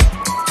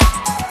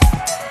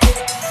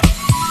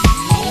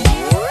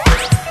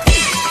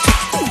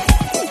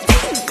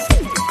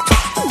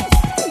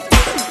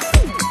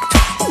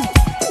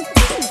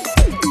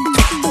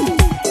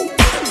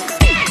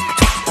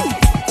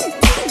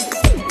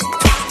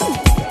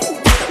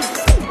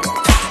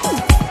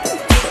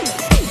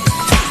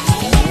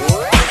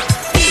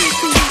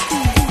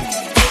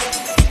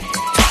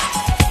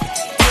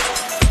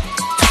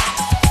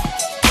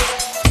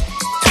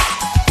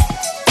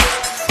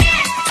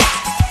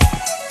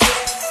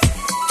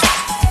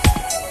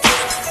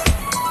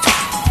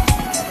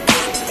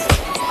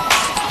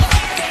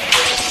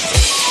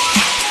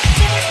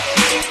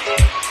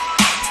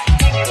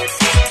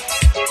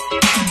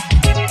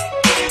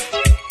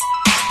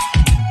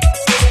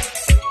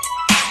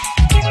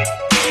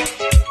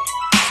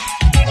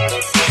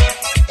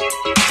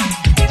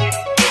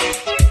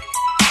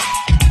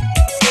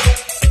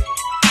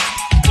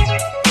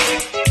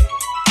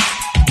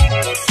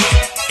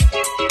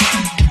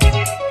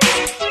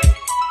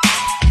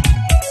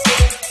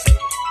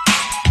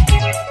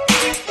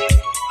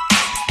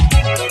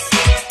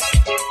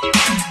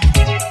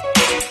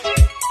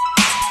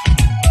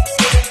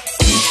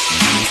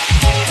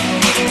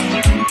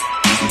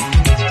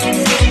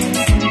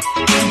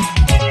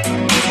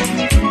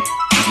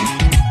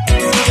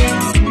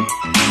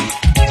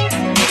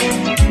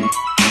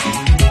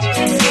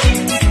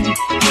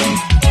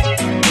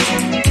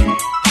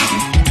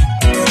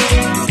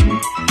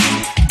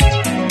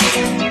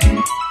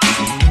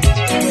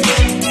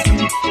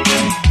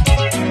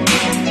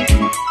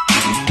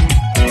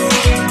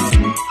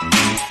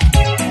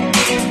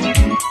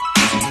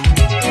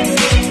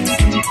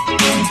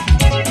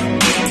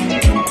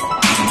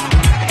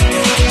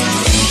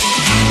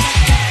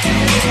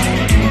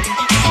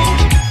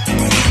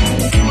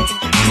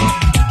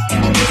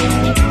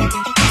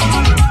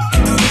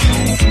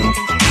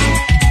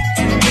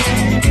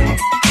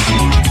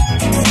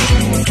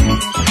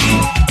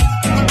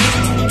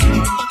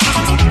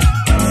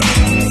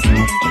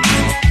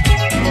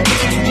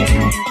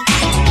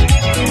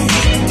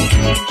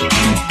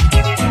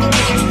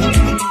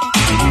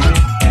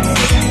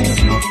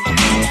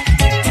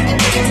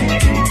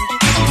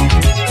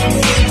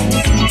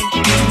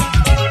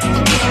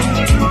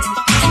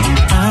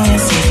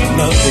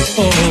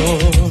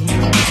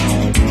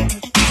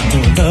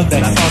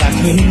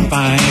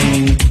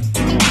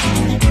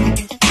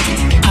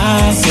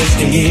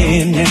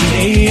 in and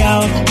day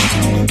out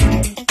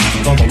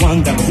for the one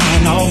that was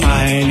mine, all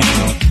mine.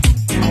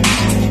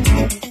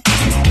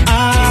 I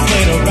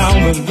played around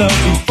with love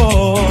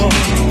before.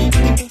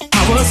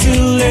 I was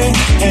silly,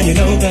 and you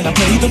know that I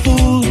played the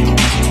fool.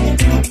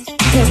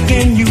 But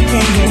then you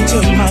came into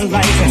my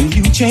life and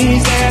you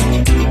changed that.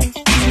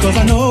 'Cause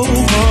I know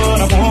what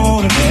I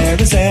want and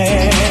very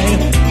sad.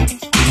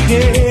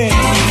 Yeah.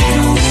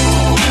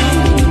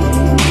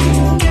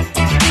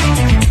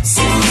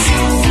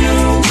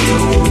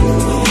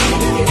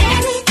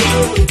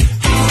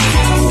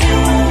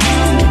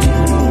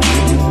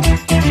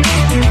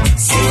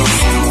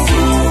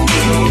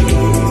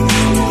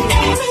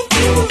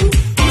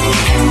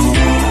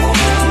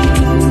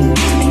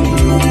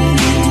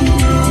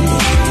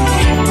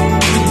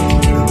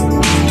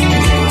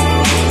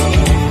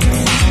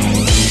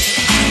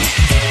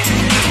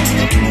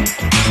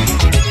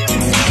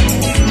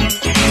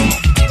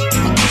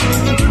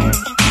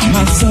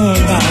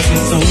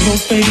 Sunrises on your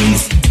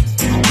face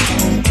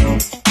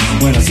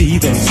when I see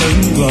that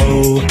certain glow.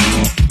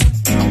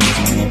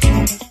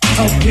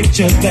 A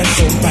picture that's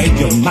so bright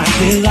you might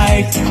be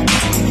like,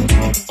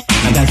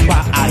 and that's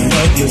why I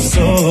love you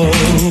so.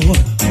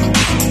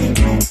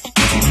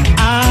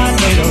 I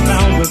played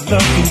around with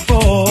love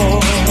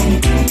before.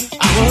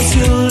 I was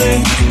silly,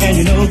 and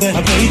you know that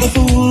I played the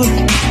fool.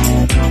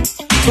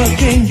 But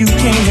then you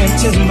came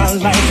into my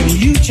life and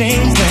you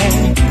changed that.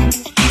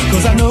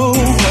 'Cause I know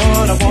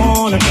what I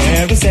want and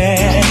very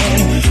sad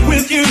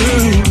with you.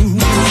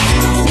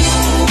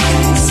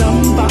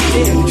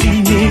 Somebody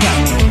treat me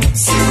right.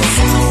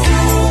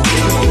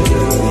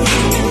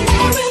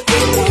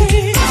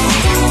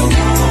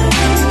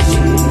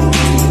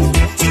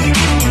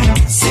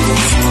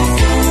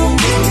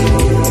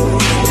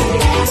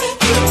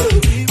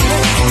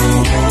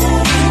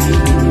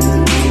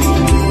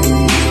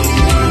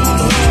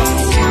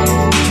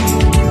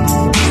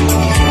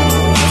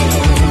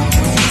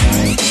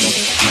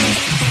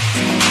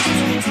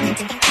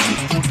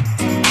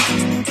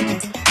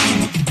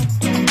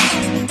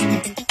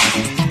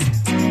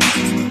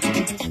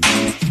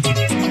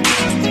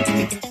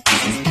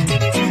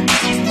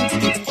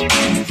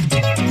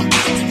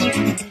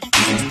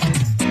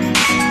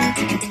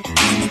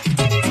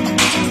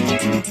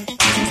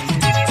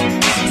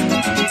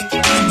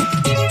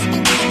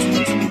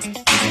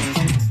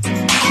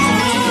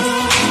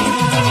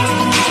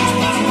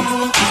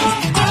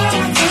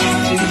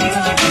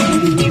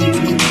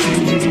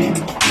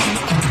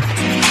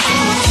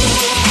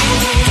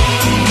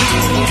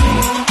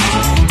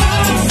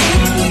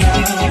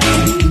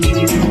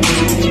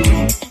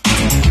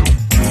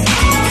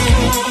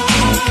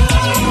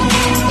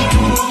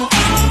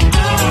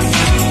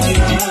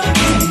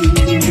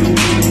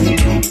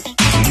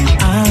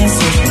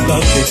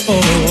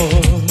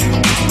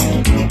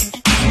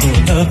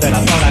 That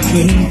I thought I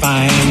couldn't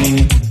find.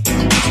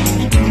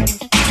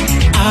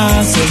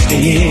 I searched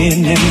day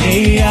in and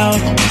day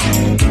out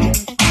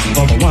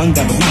for the one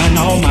that was mine,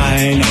 all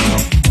mine.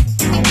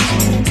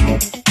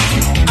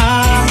 I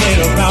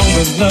played around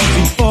with love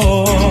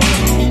before.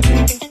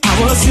 I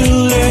was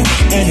silly,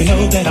 and you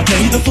know that I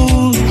played the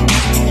fool.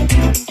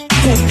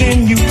 But then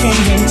you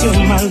came into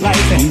my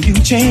life and you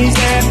changed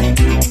that.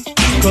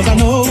 'Cause I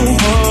know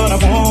what I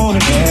want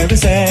and very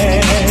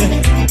sad.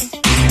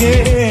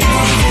 Yeah.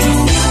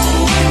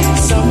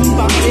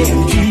 Somebody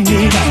treat me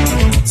right.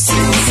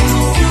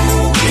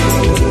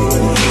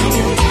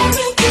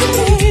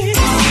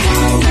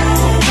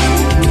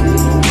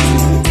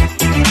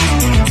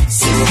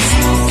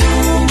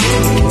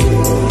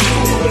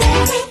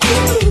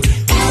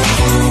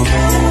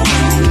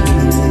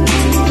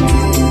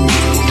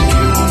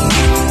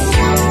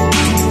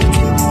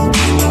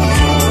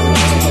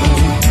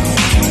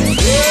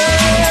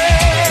 Yeah.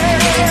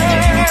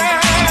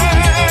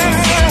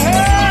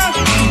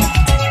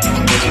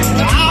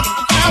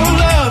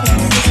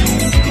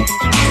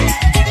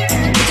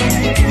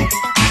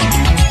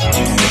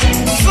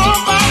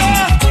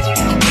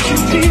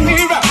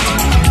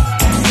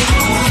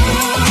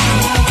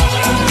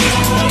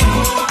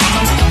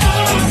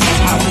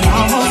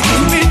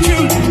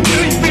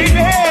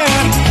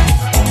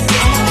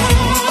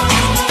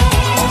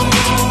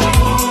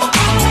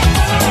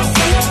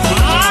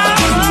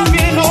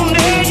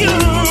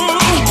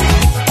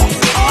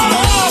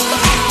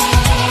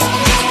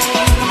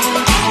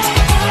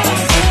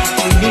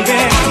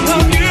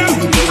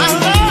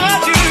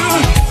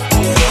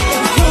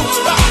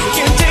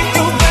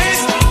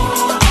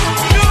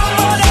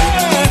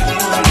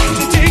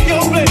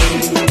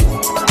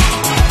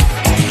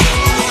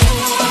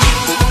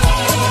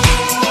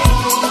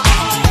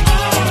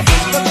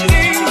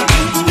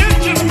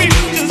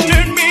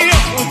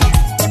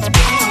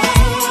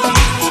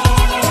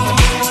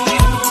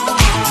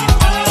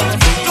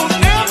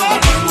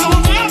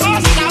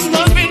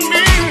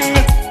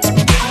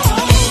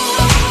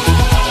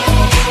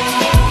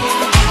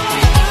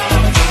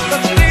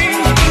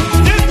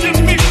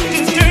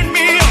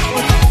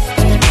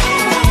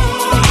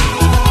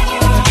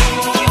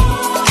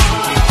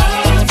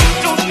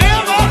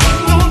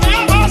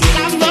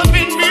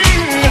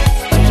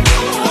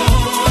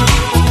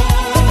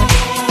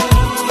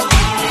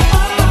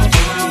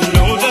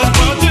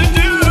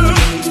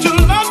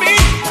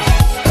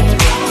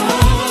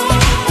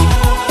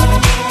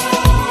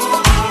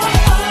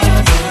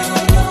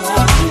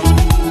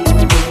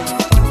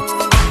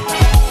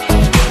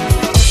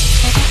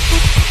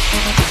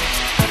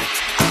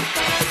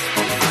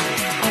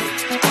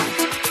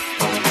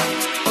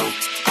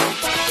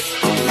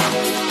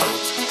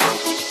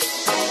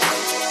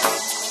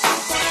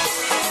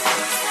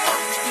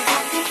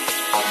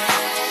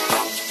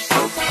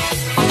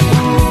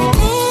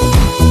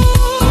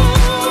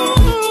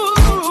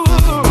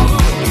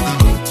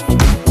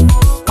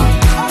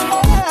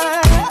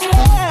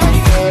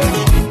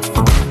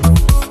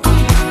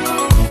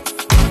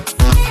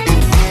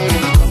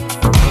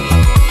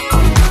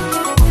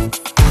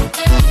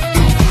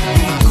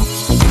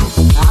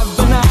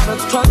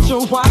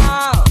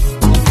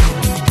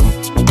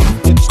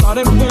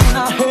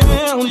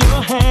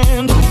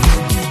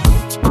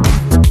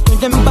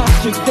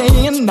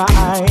 day and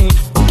night.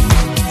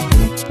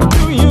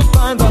 Do you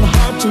find that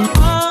hard to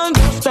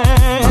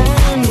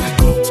understand?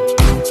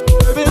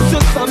 Ever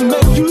since I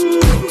met you,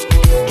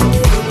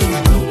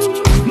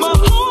 my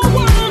whole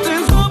world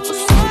is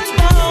upside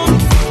down.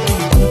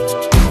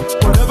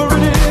 Whatever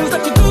it is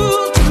that you do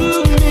to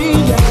me,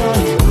 yeah,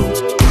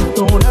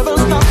 don't ever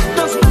stop,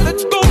 just let it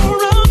go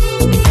around.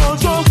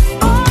 'Cause you're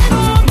right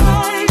all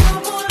night.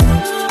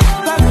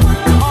 That's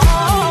boy,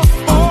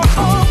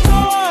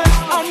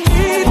 I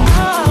need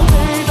my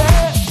baby.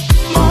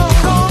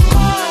 Mine all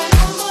mine.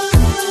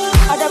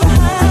 I gotta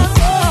have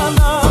your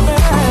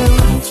loving,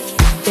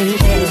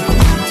 baby.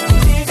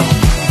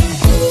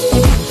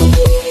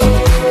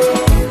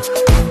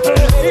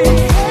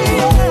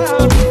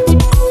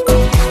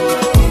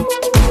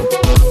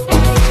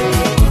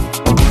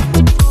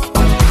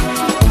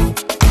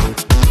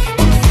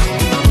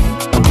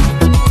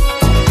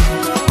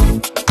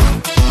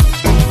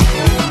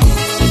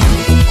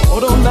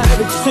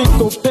 Automatic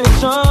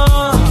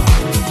syncopation.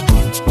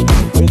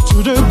 We're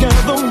two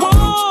together,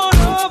 one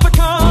of a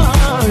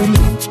kind,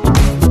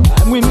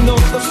 and we know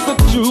the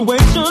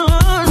situation.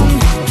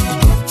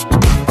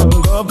 A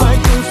love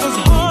like this is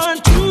hard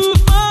to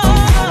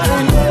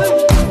find.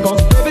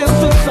 'Cause baby,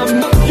 since I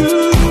met you,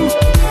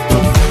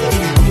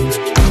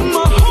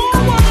 my whole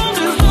world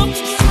is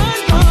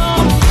upside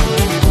down.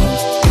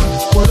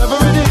 Whatever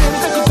it is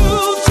that you do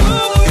to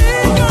me,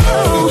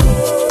 girl,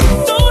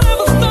 don't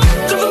ever stop,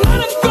 just let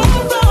it go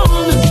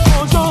around.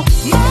 'Cause you're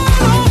mine,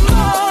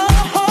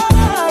 oh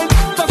mine.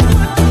 That's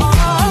what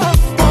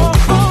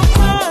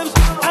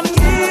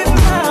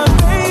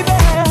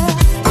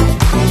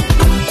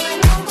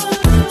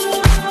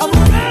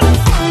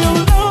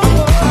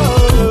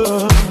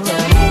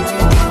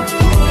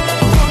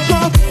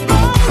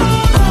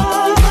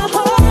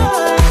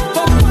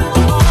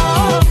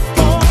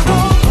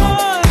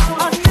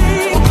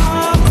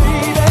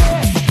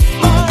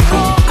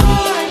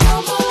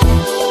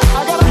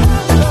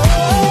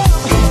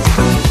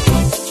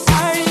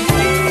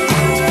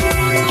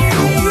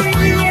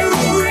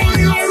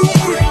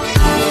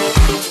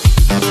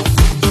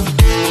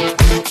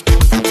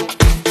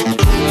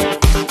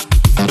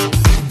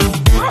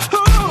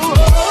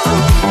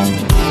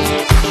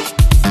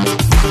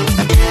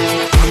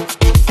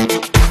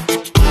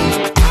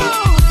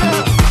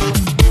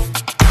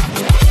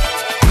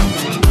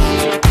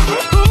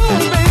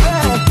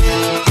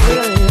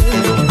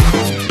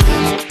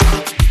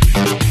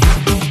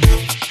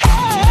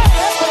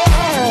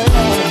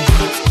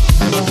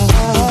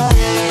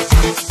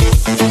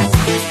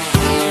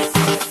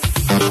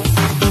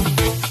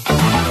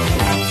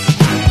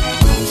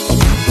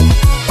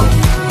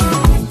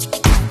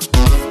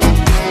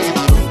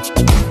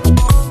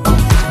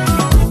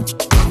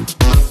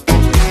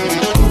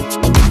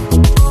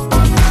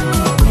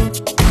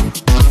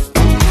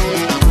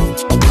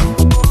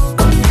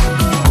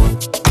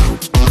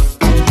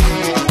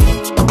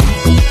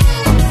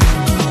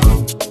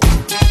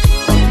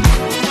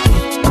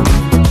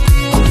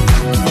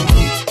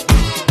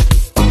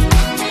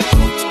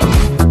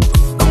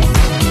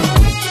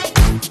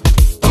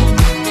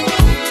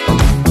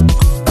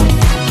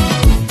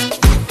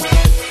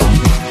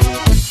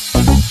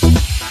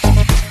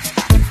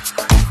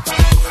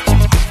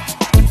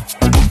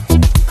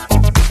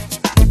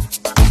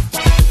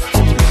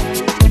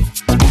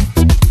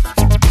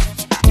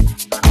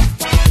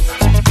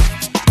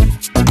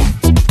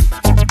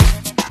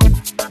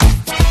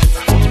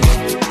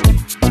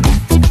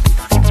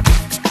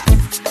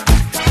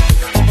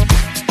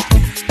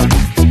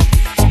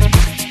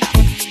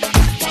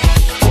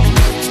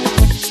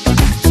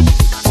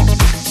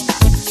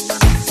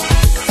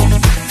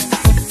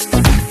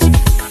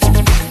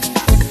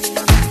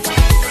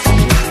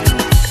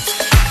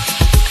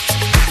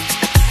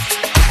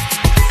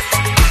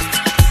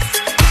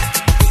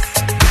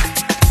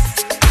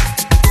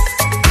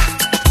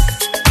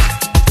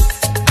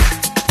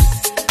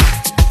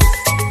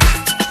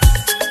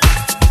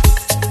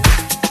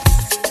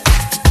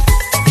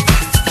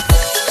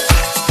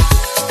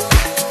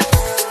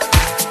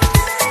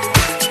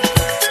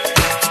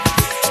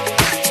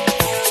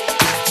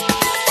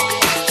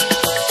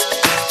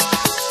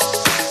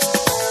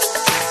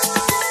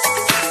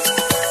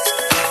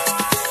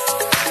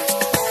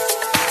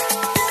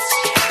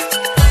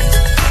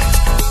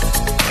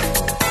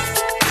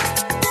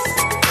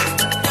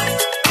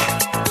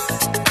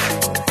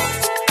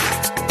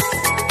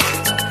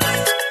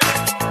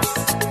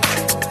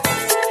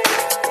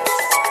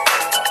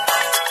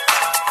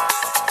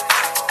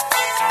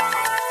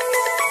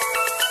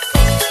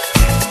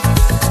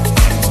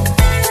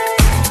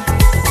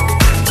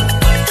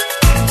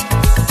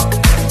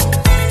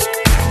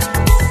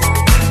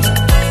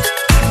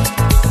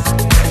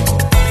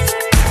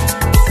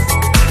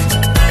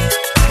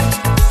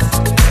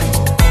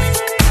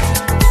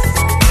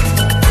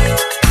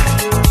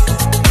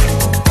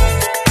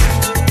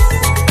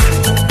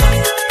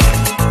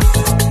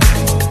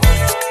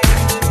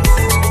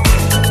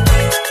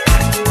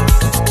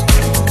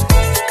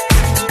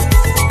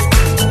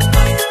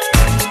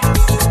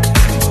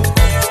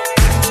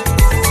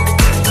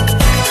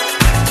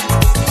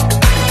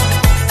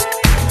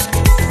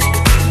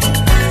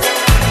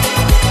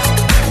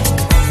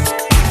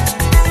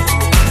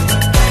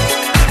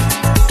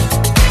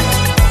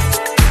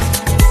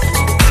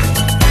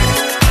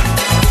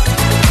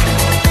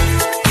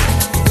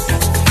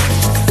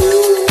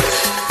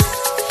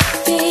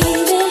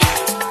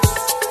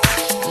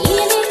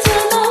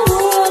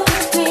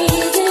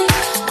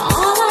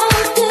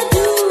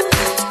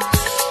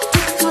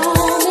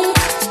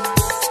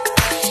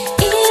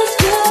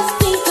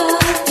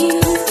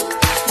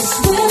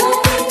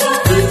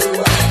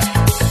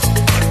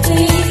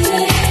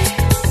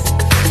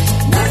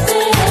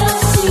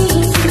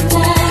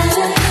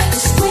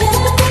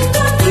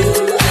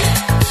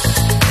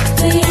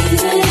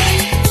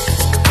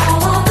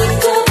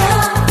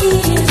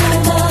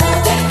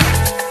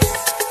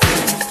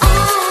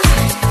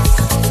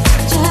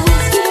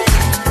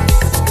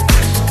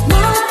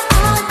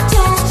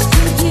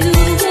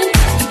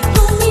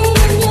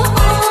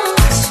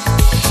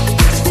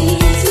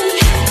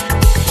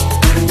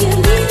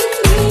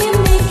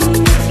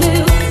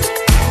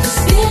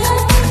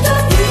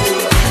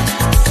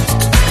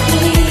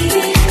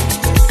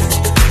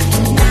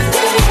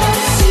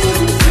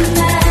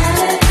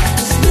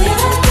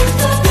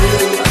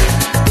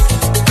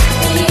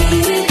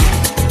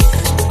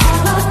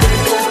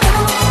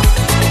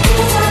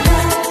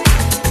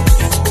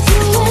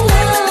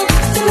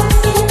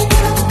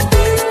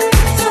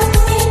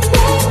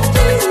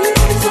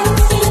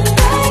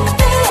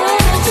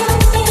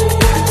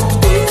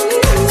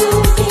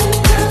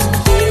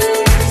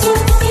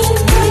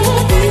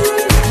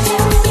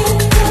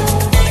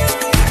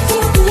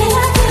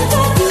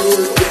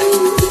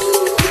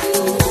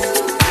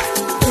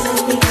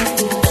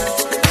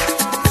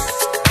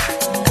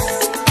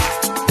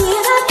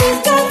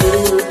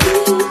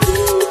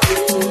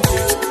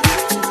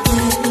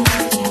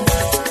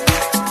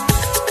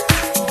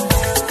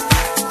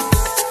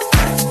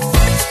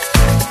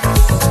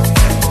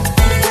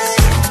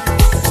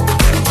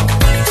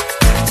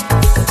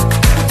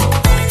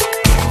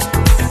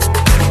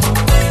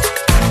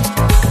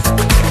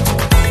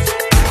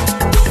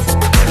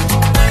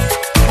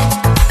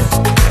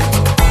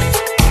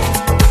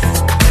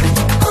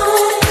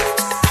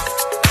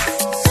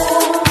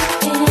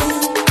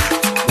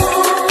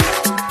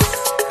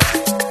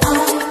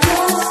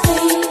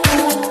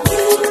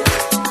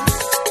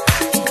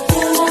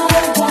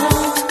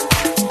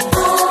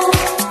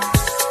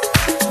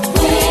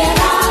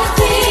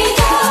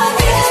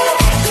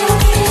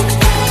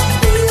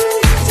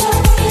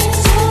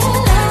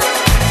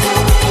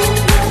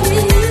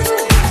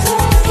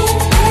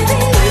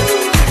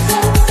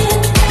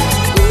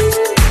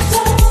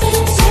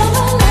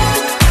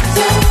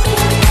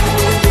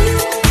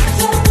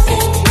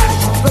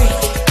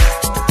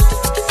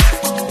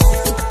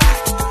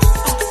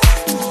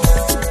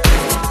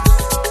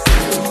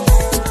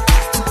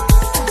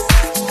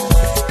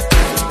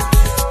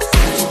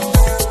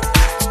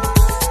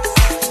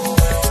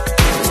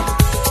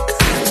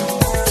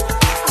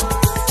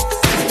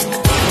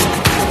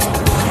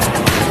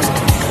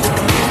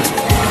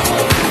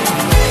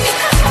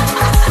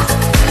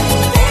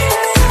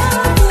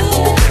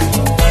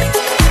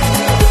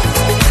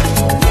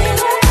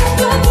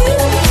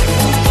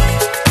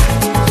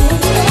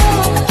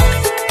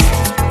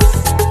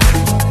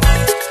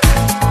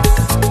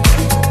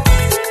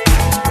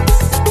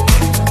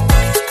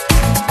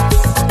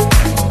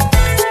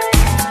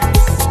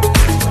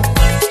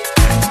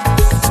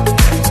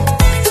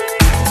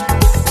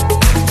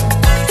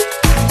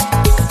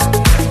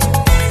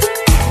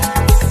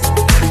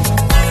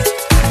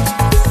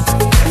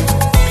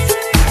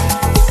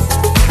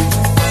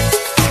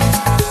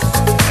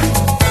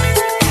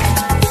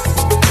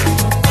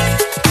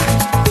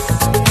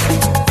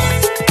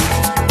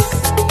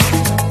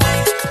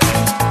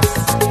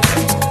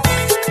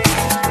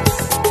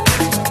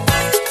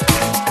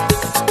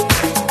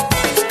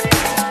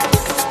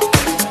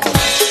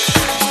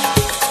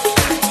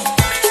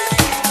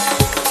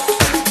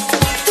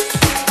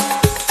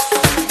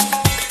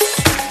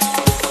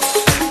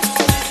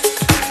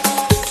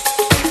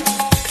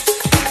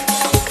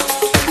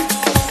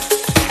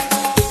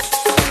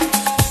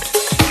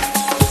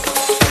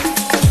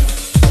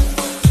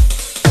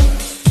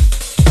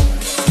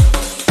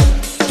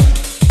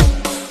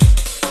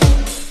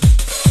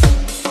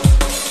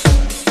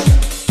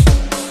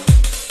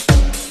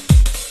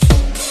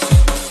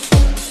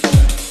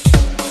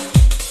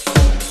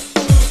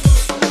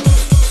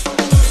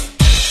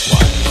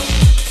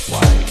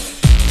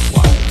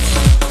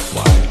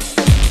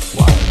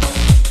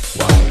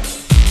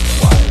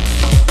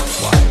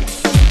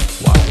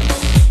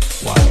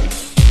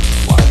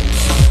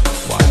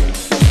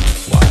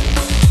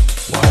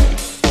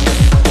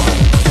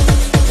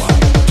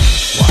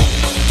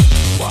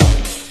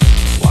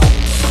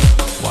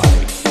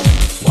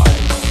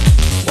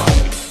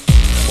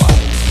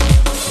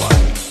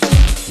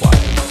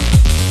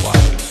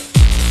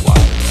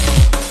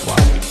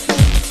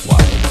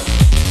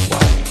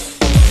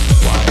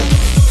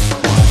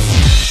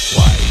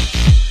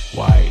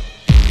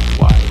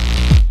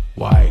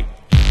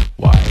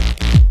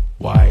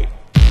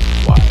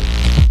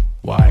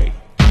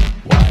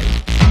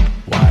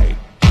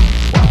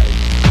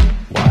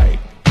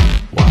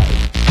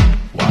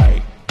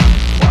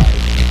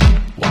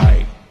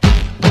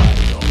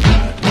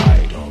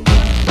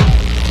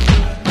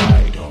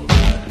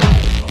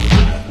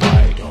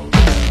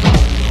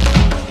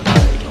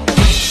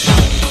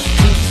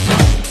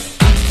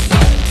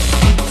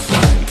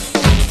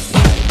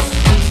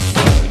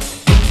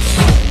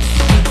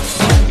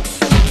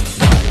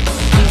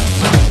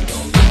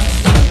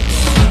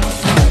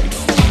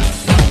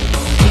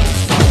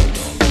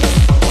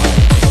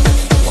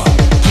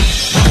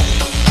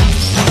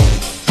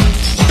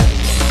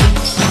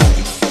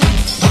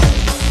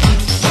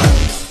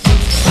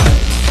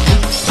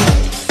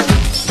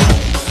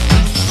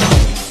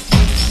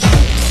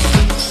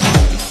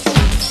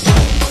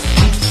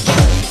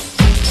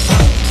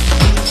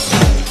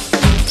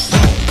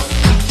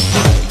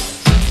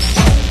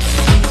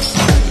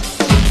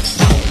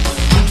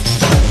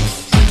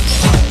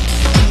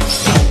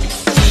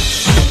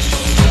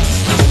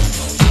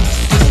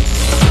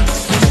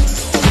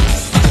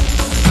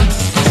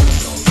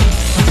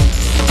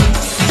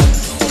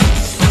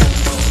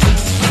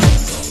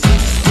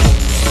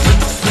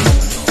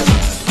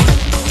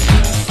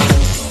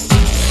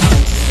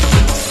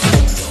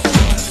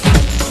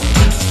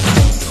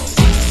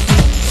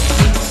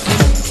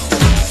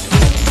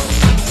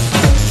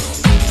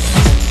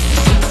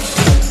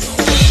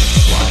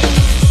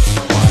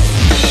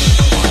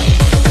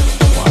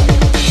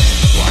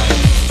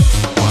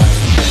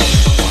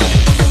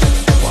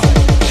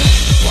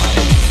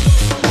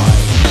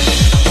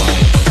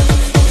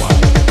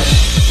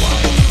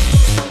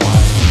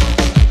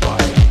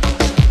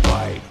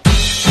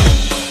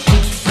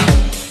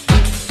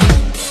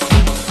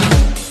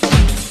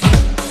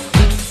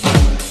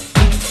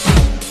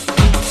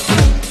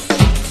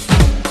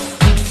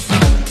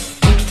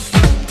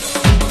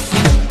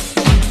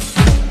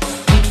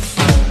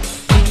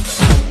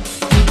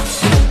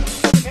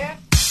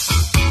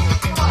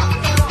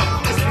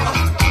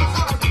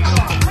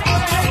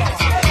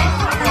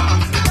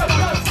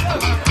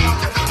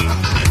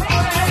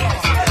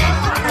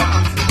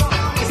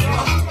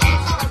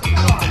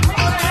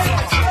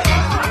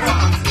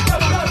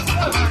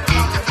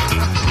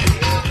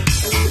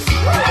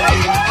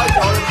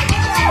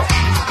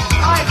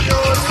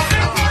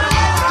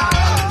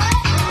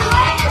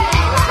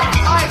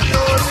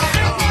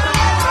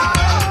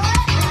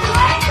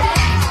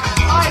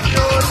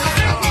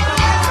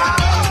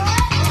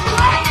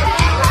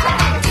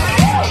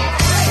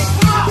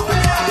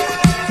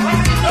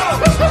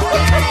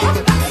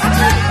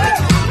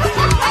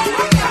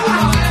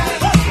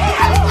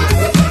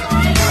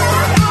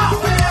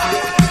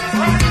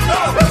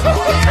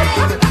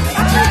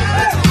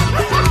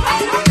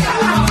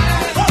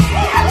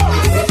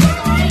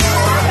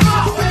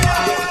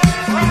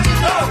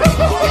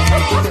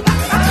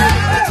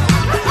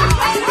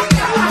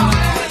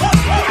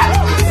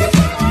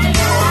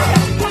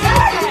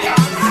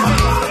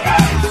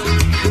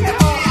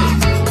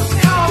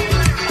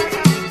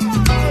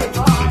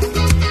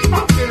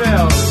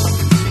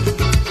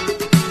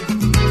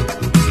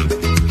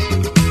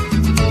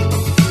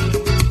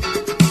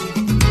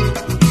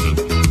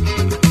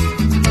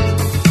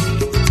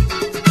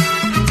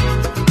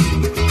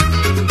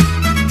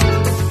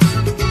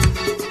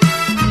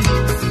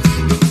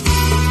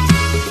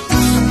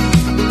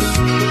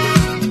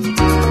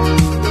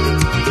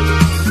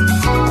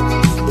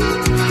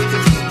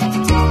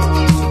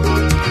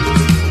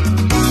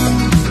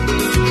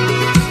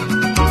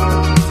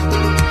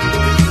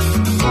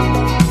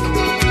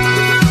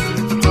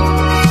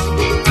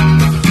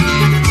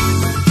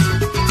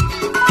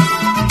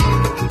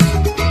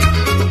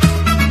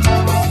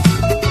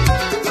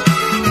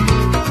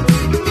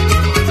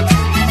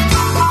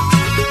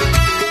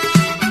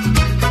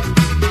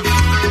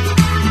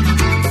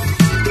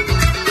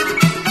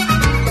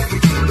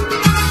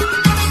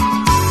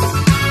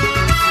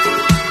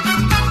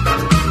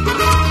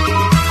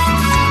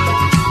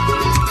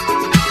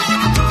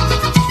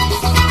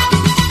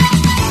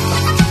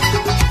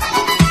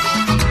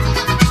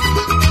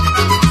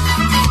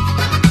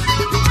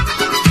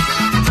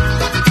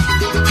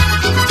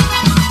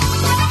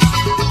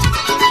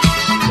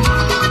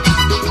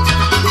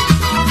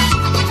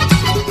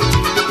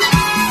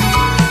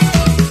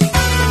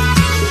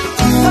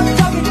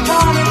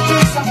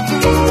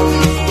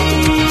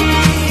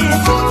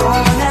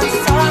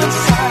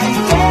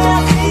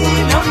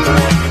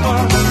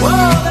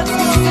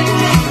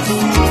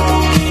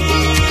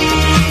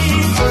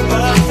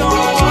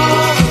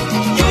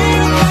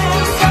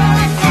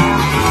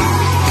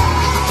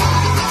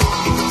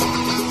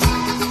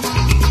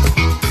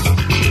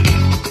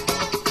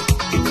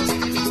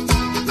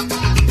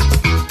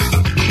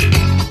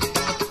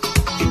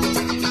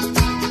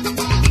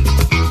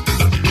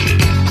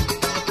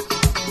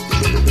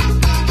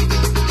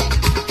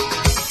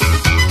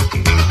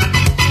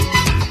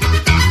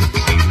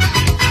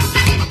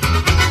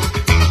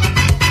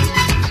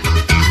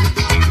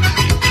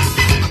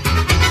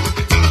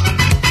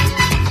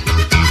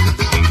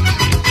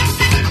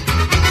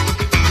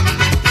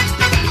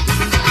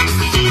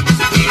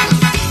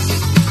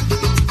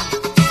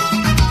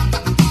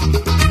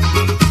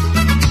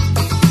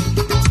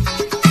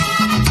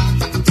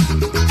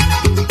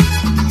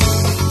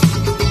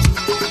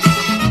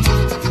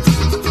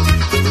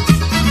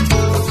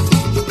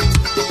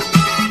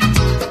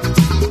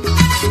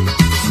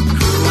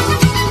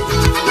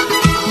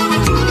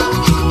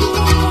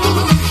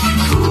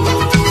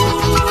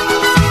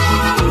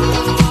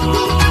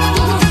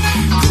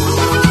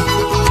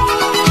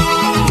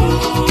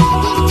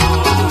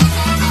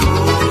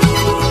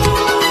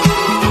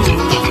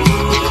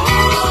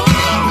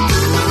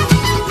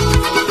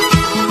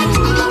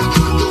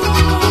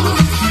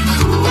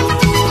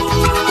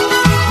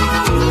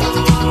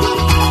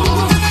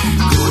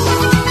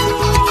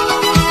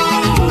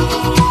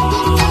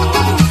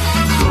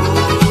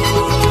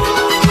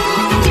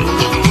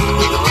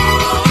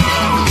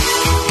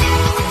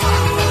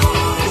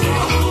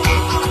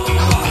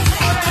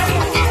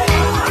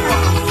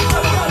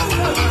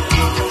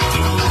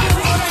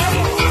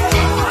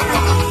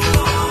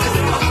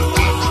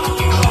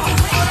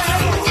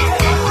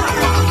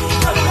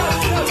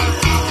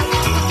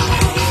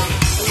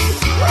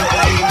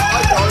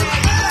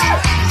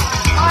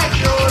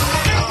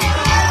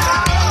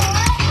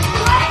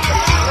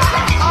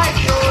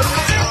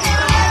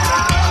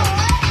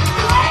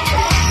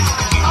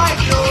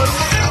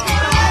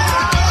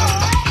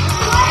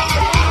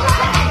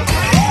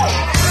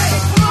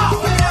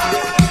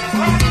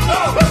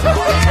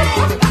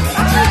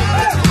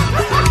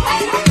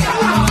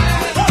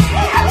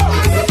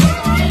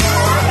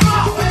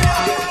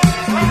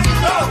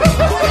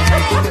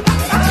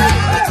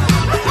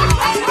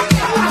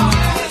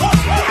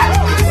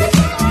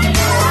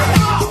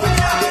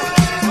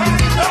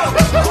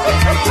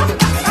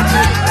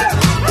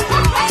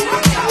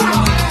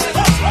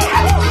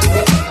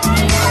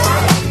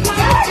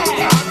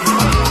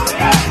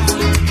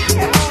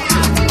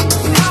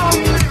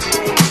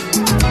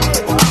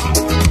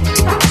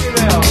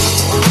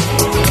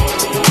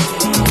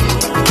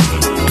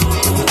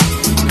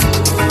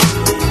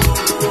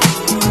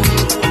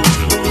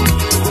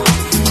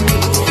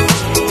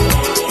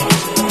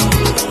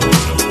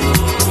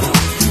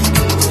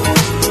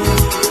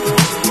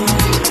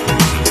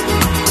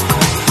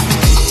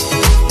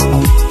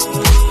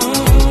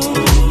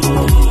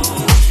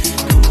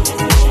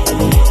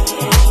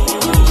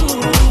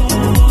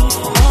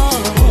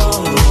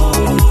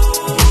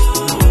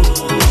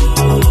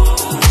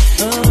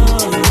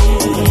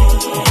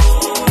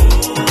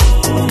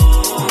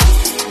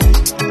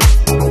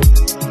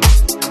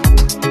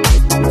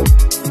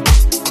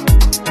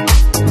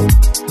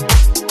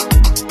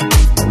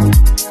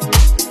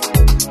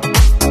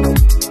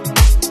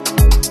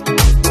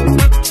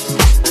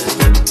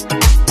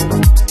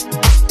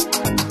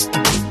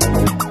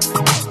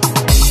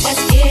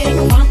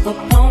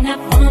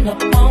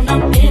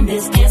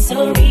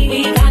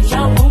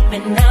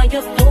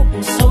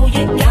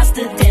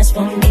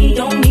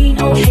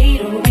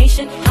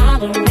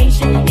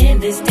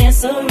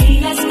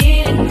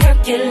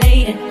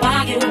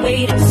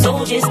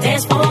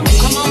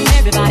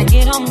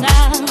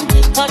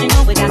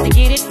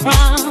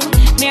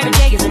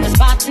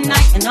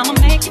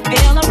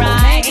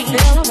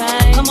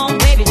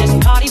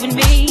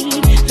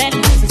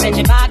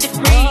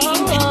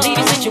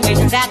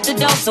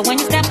door. So when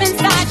you step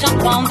inside,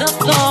 jump on the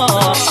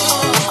floor.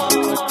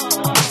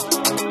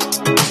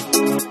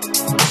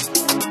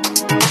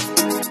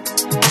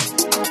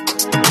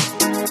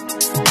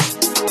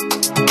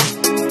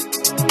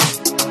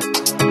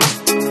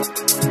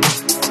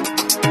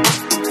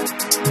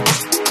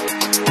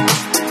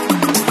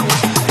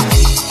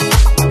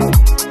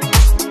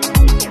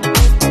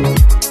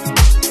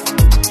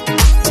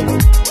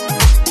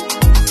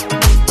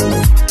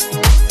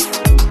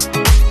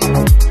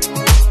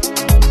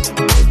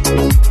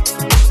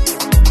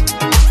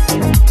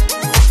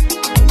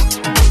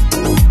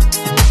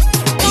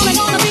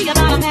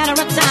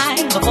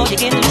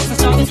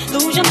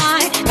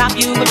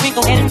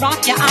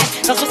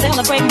 Cause we're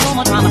celebrating no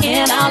more drama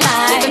in our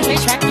lives. With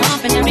the track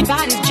pumping,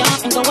 everybody's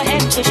jumping. Go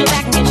ahead and push your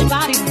back and get your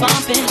body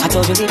bumping. I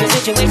told you leave your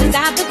situations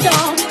out the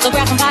door. So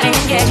grab somebody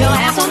and get your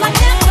ass on like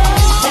that.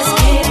 Let's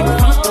get it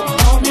crunk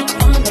up on that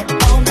thunder.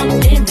 All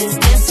up in this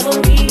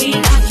dancery. We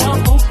got y'all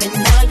open,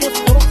 now you're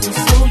open.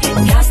 So you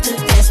got to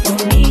dance for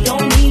me.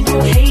 Don't need no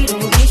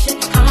hateration,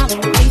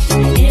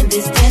 holleration in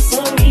this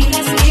dancery.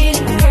 Let's get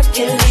it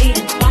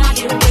percolating while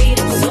you're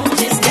waiting. So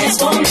just dance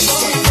for me.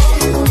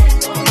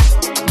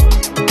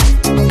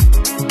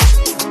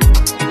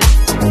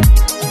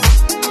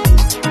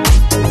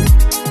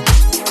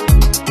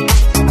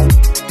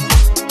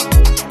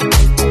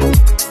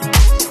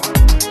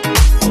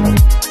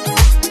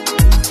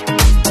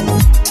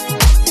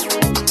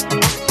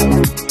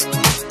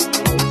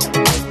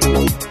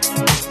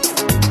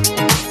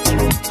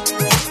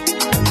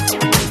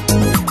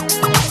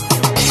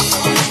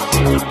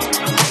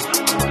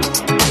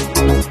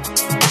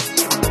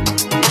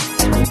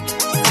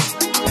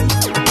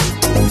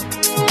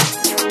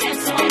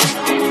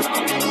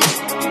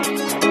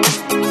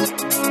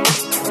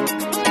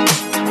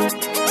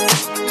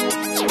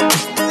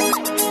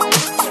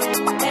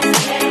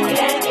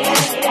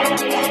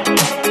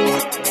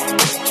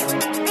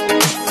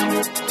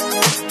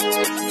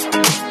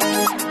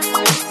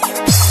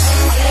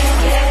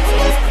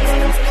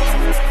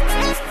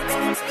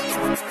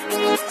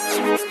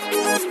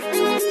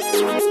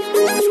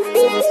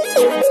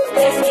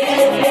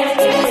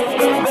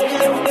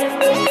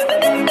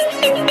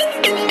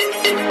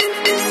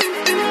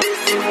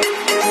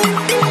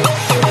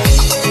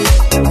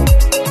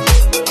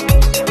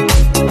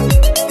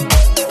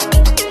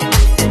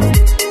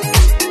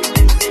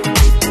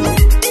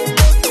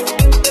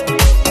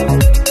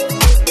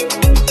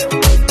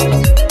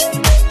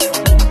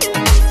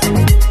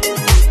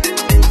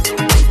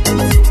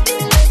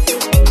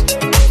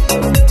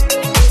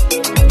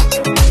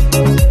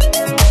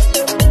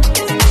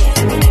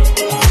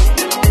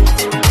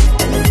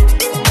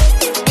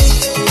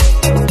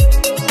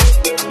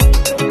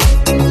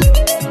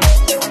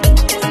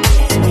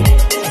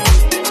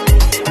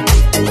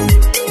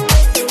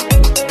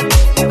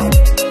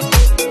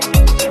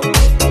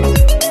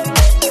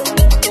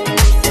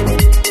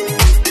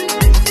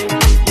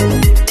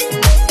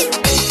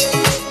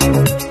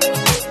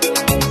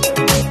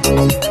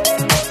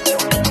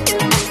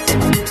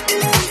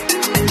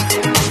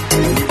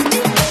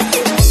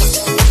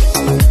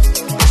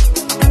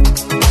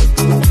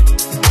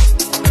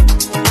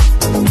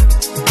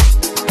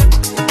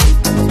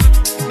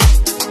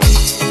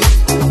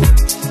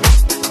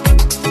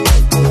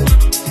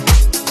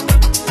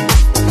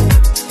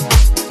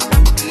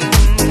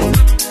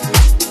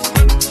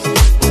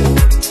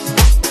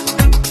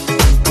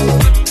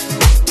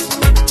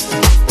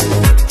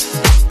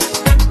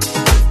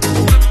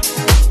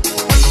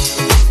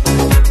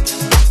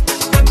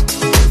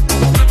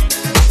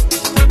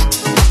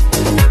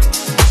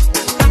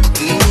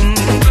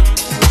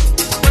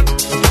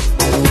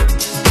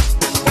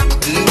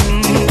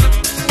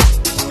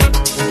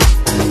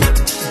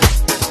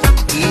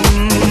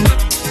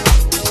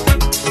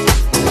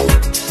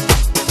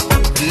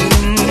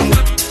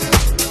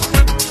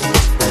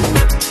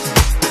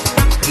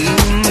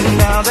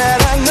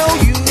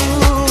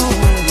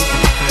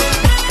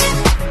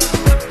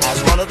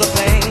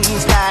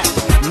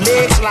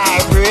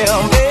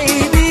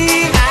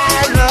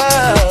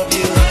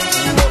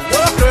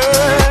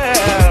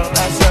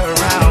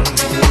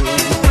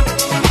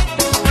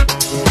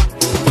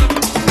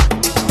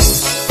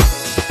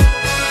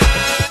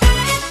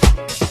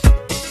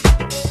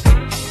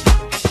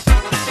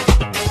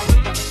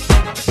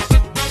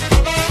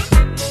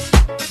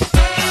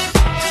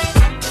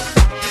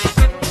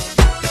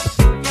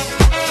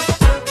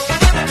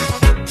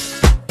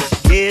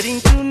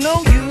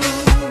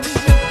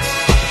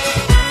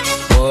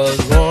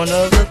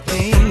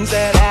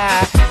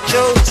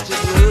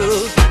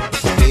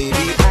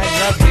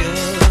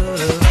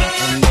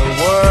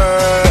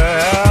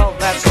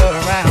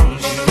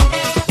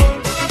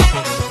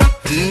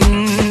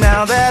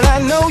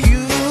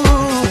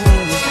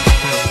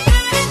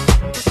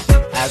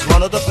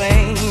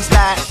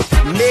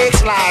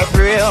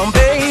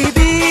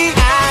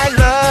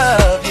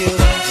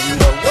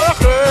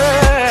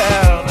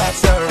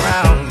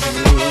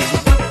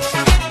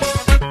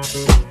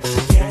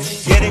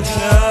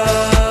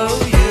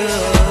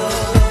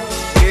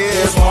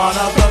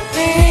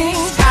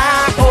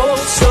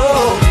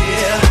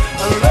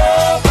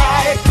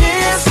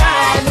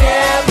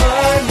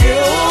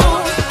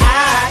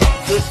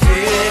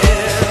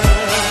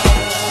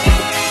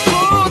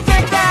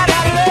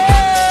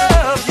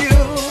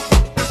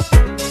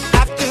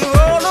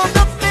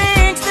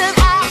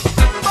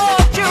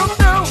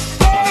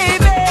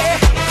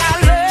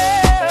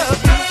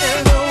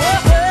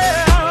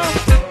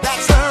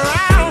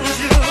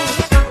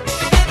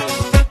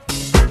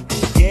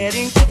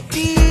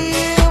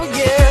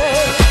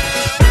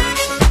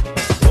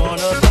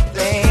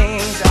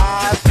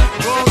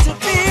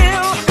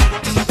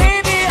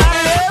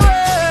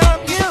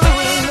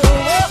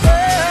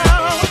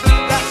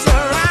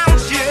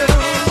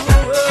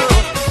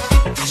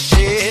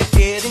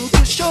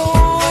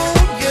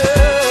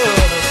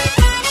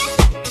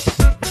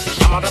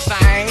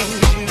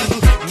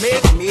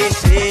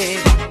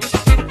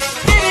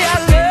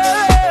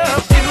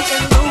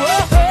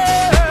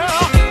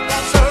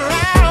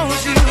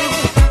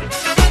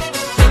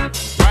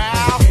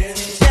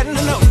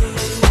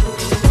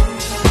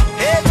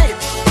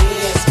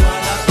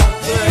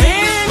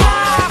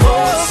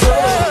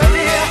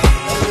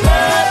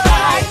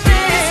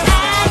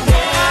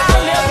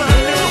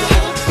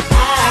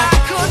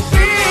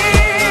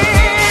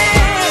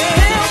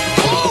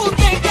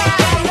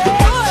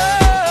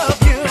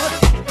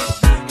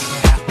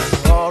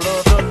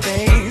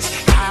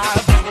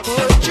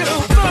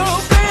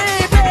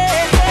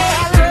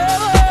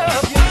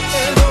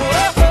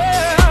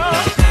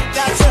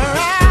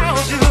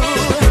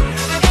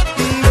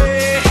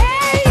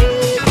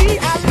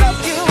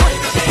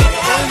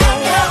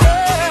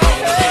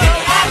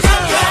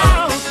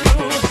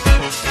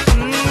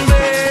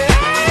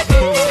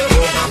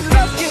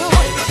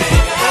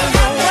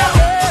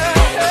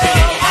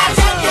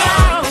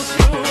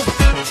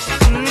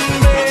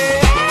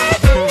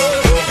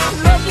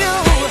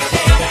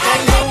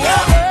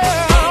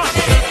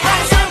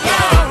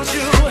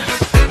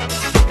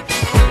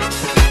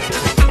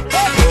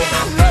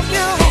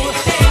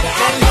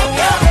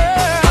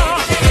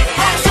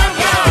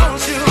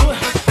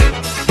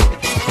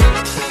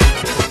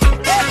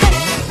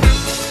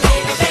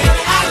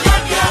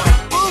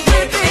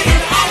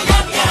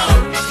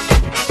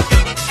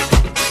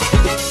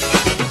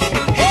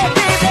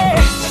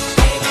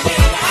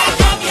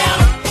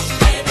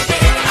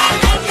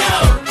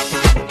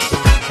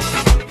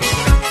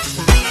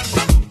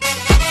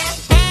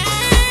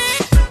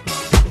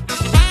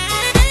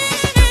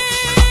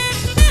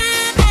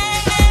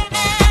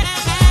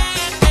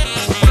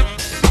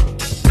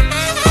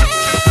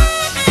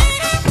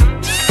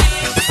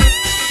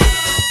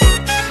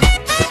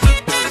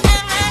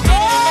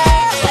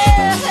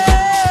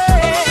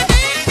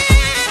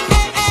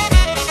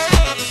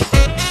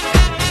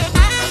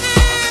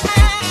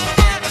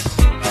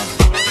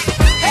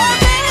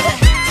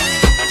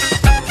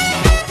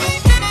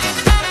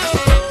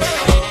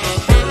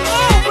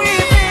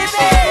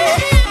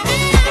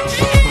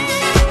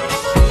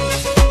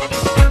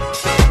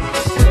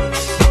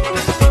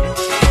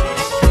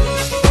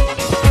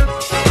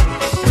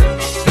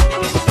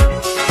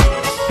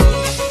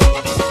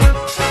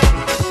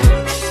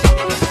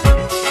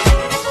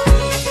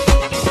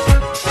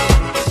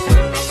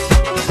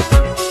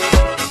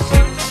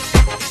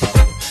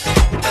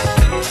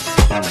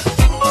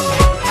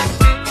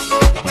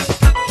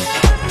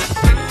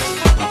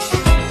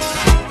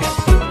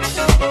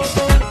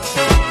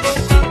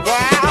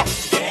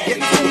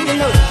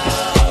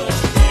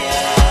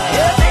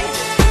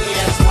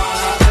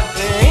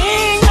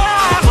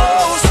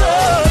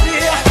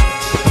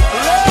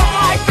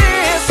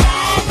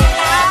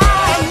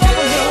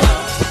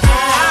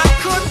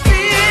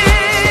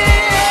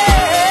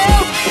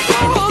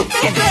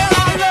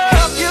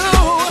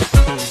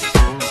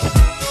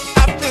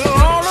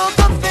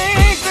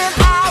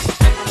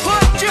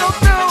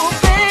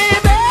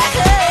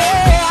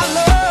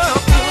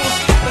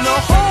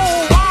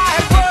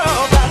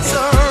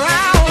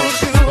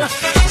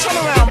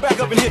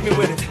 and hit me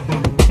with it.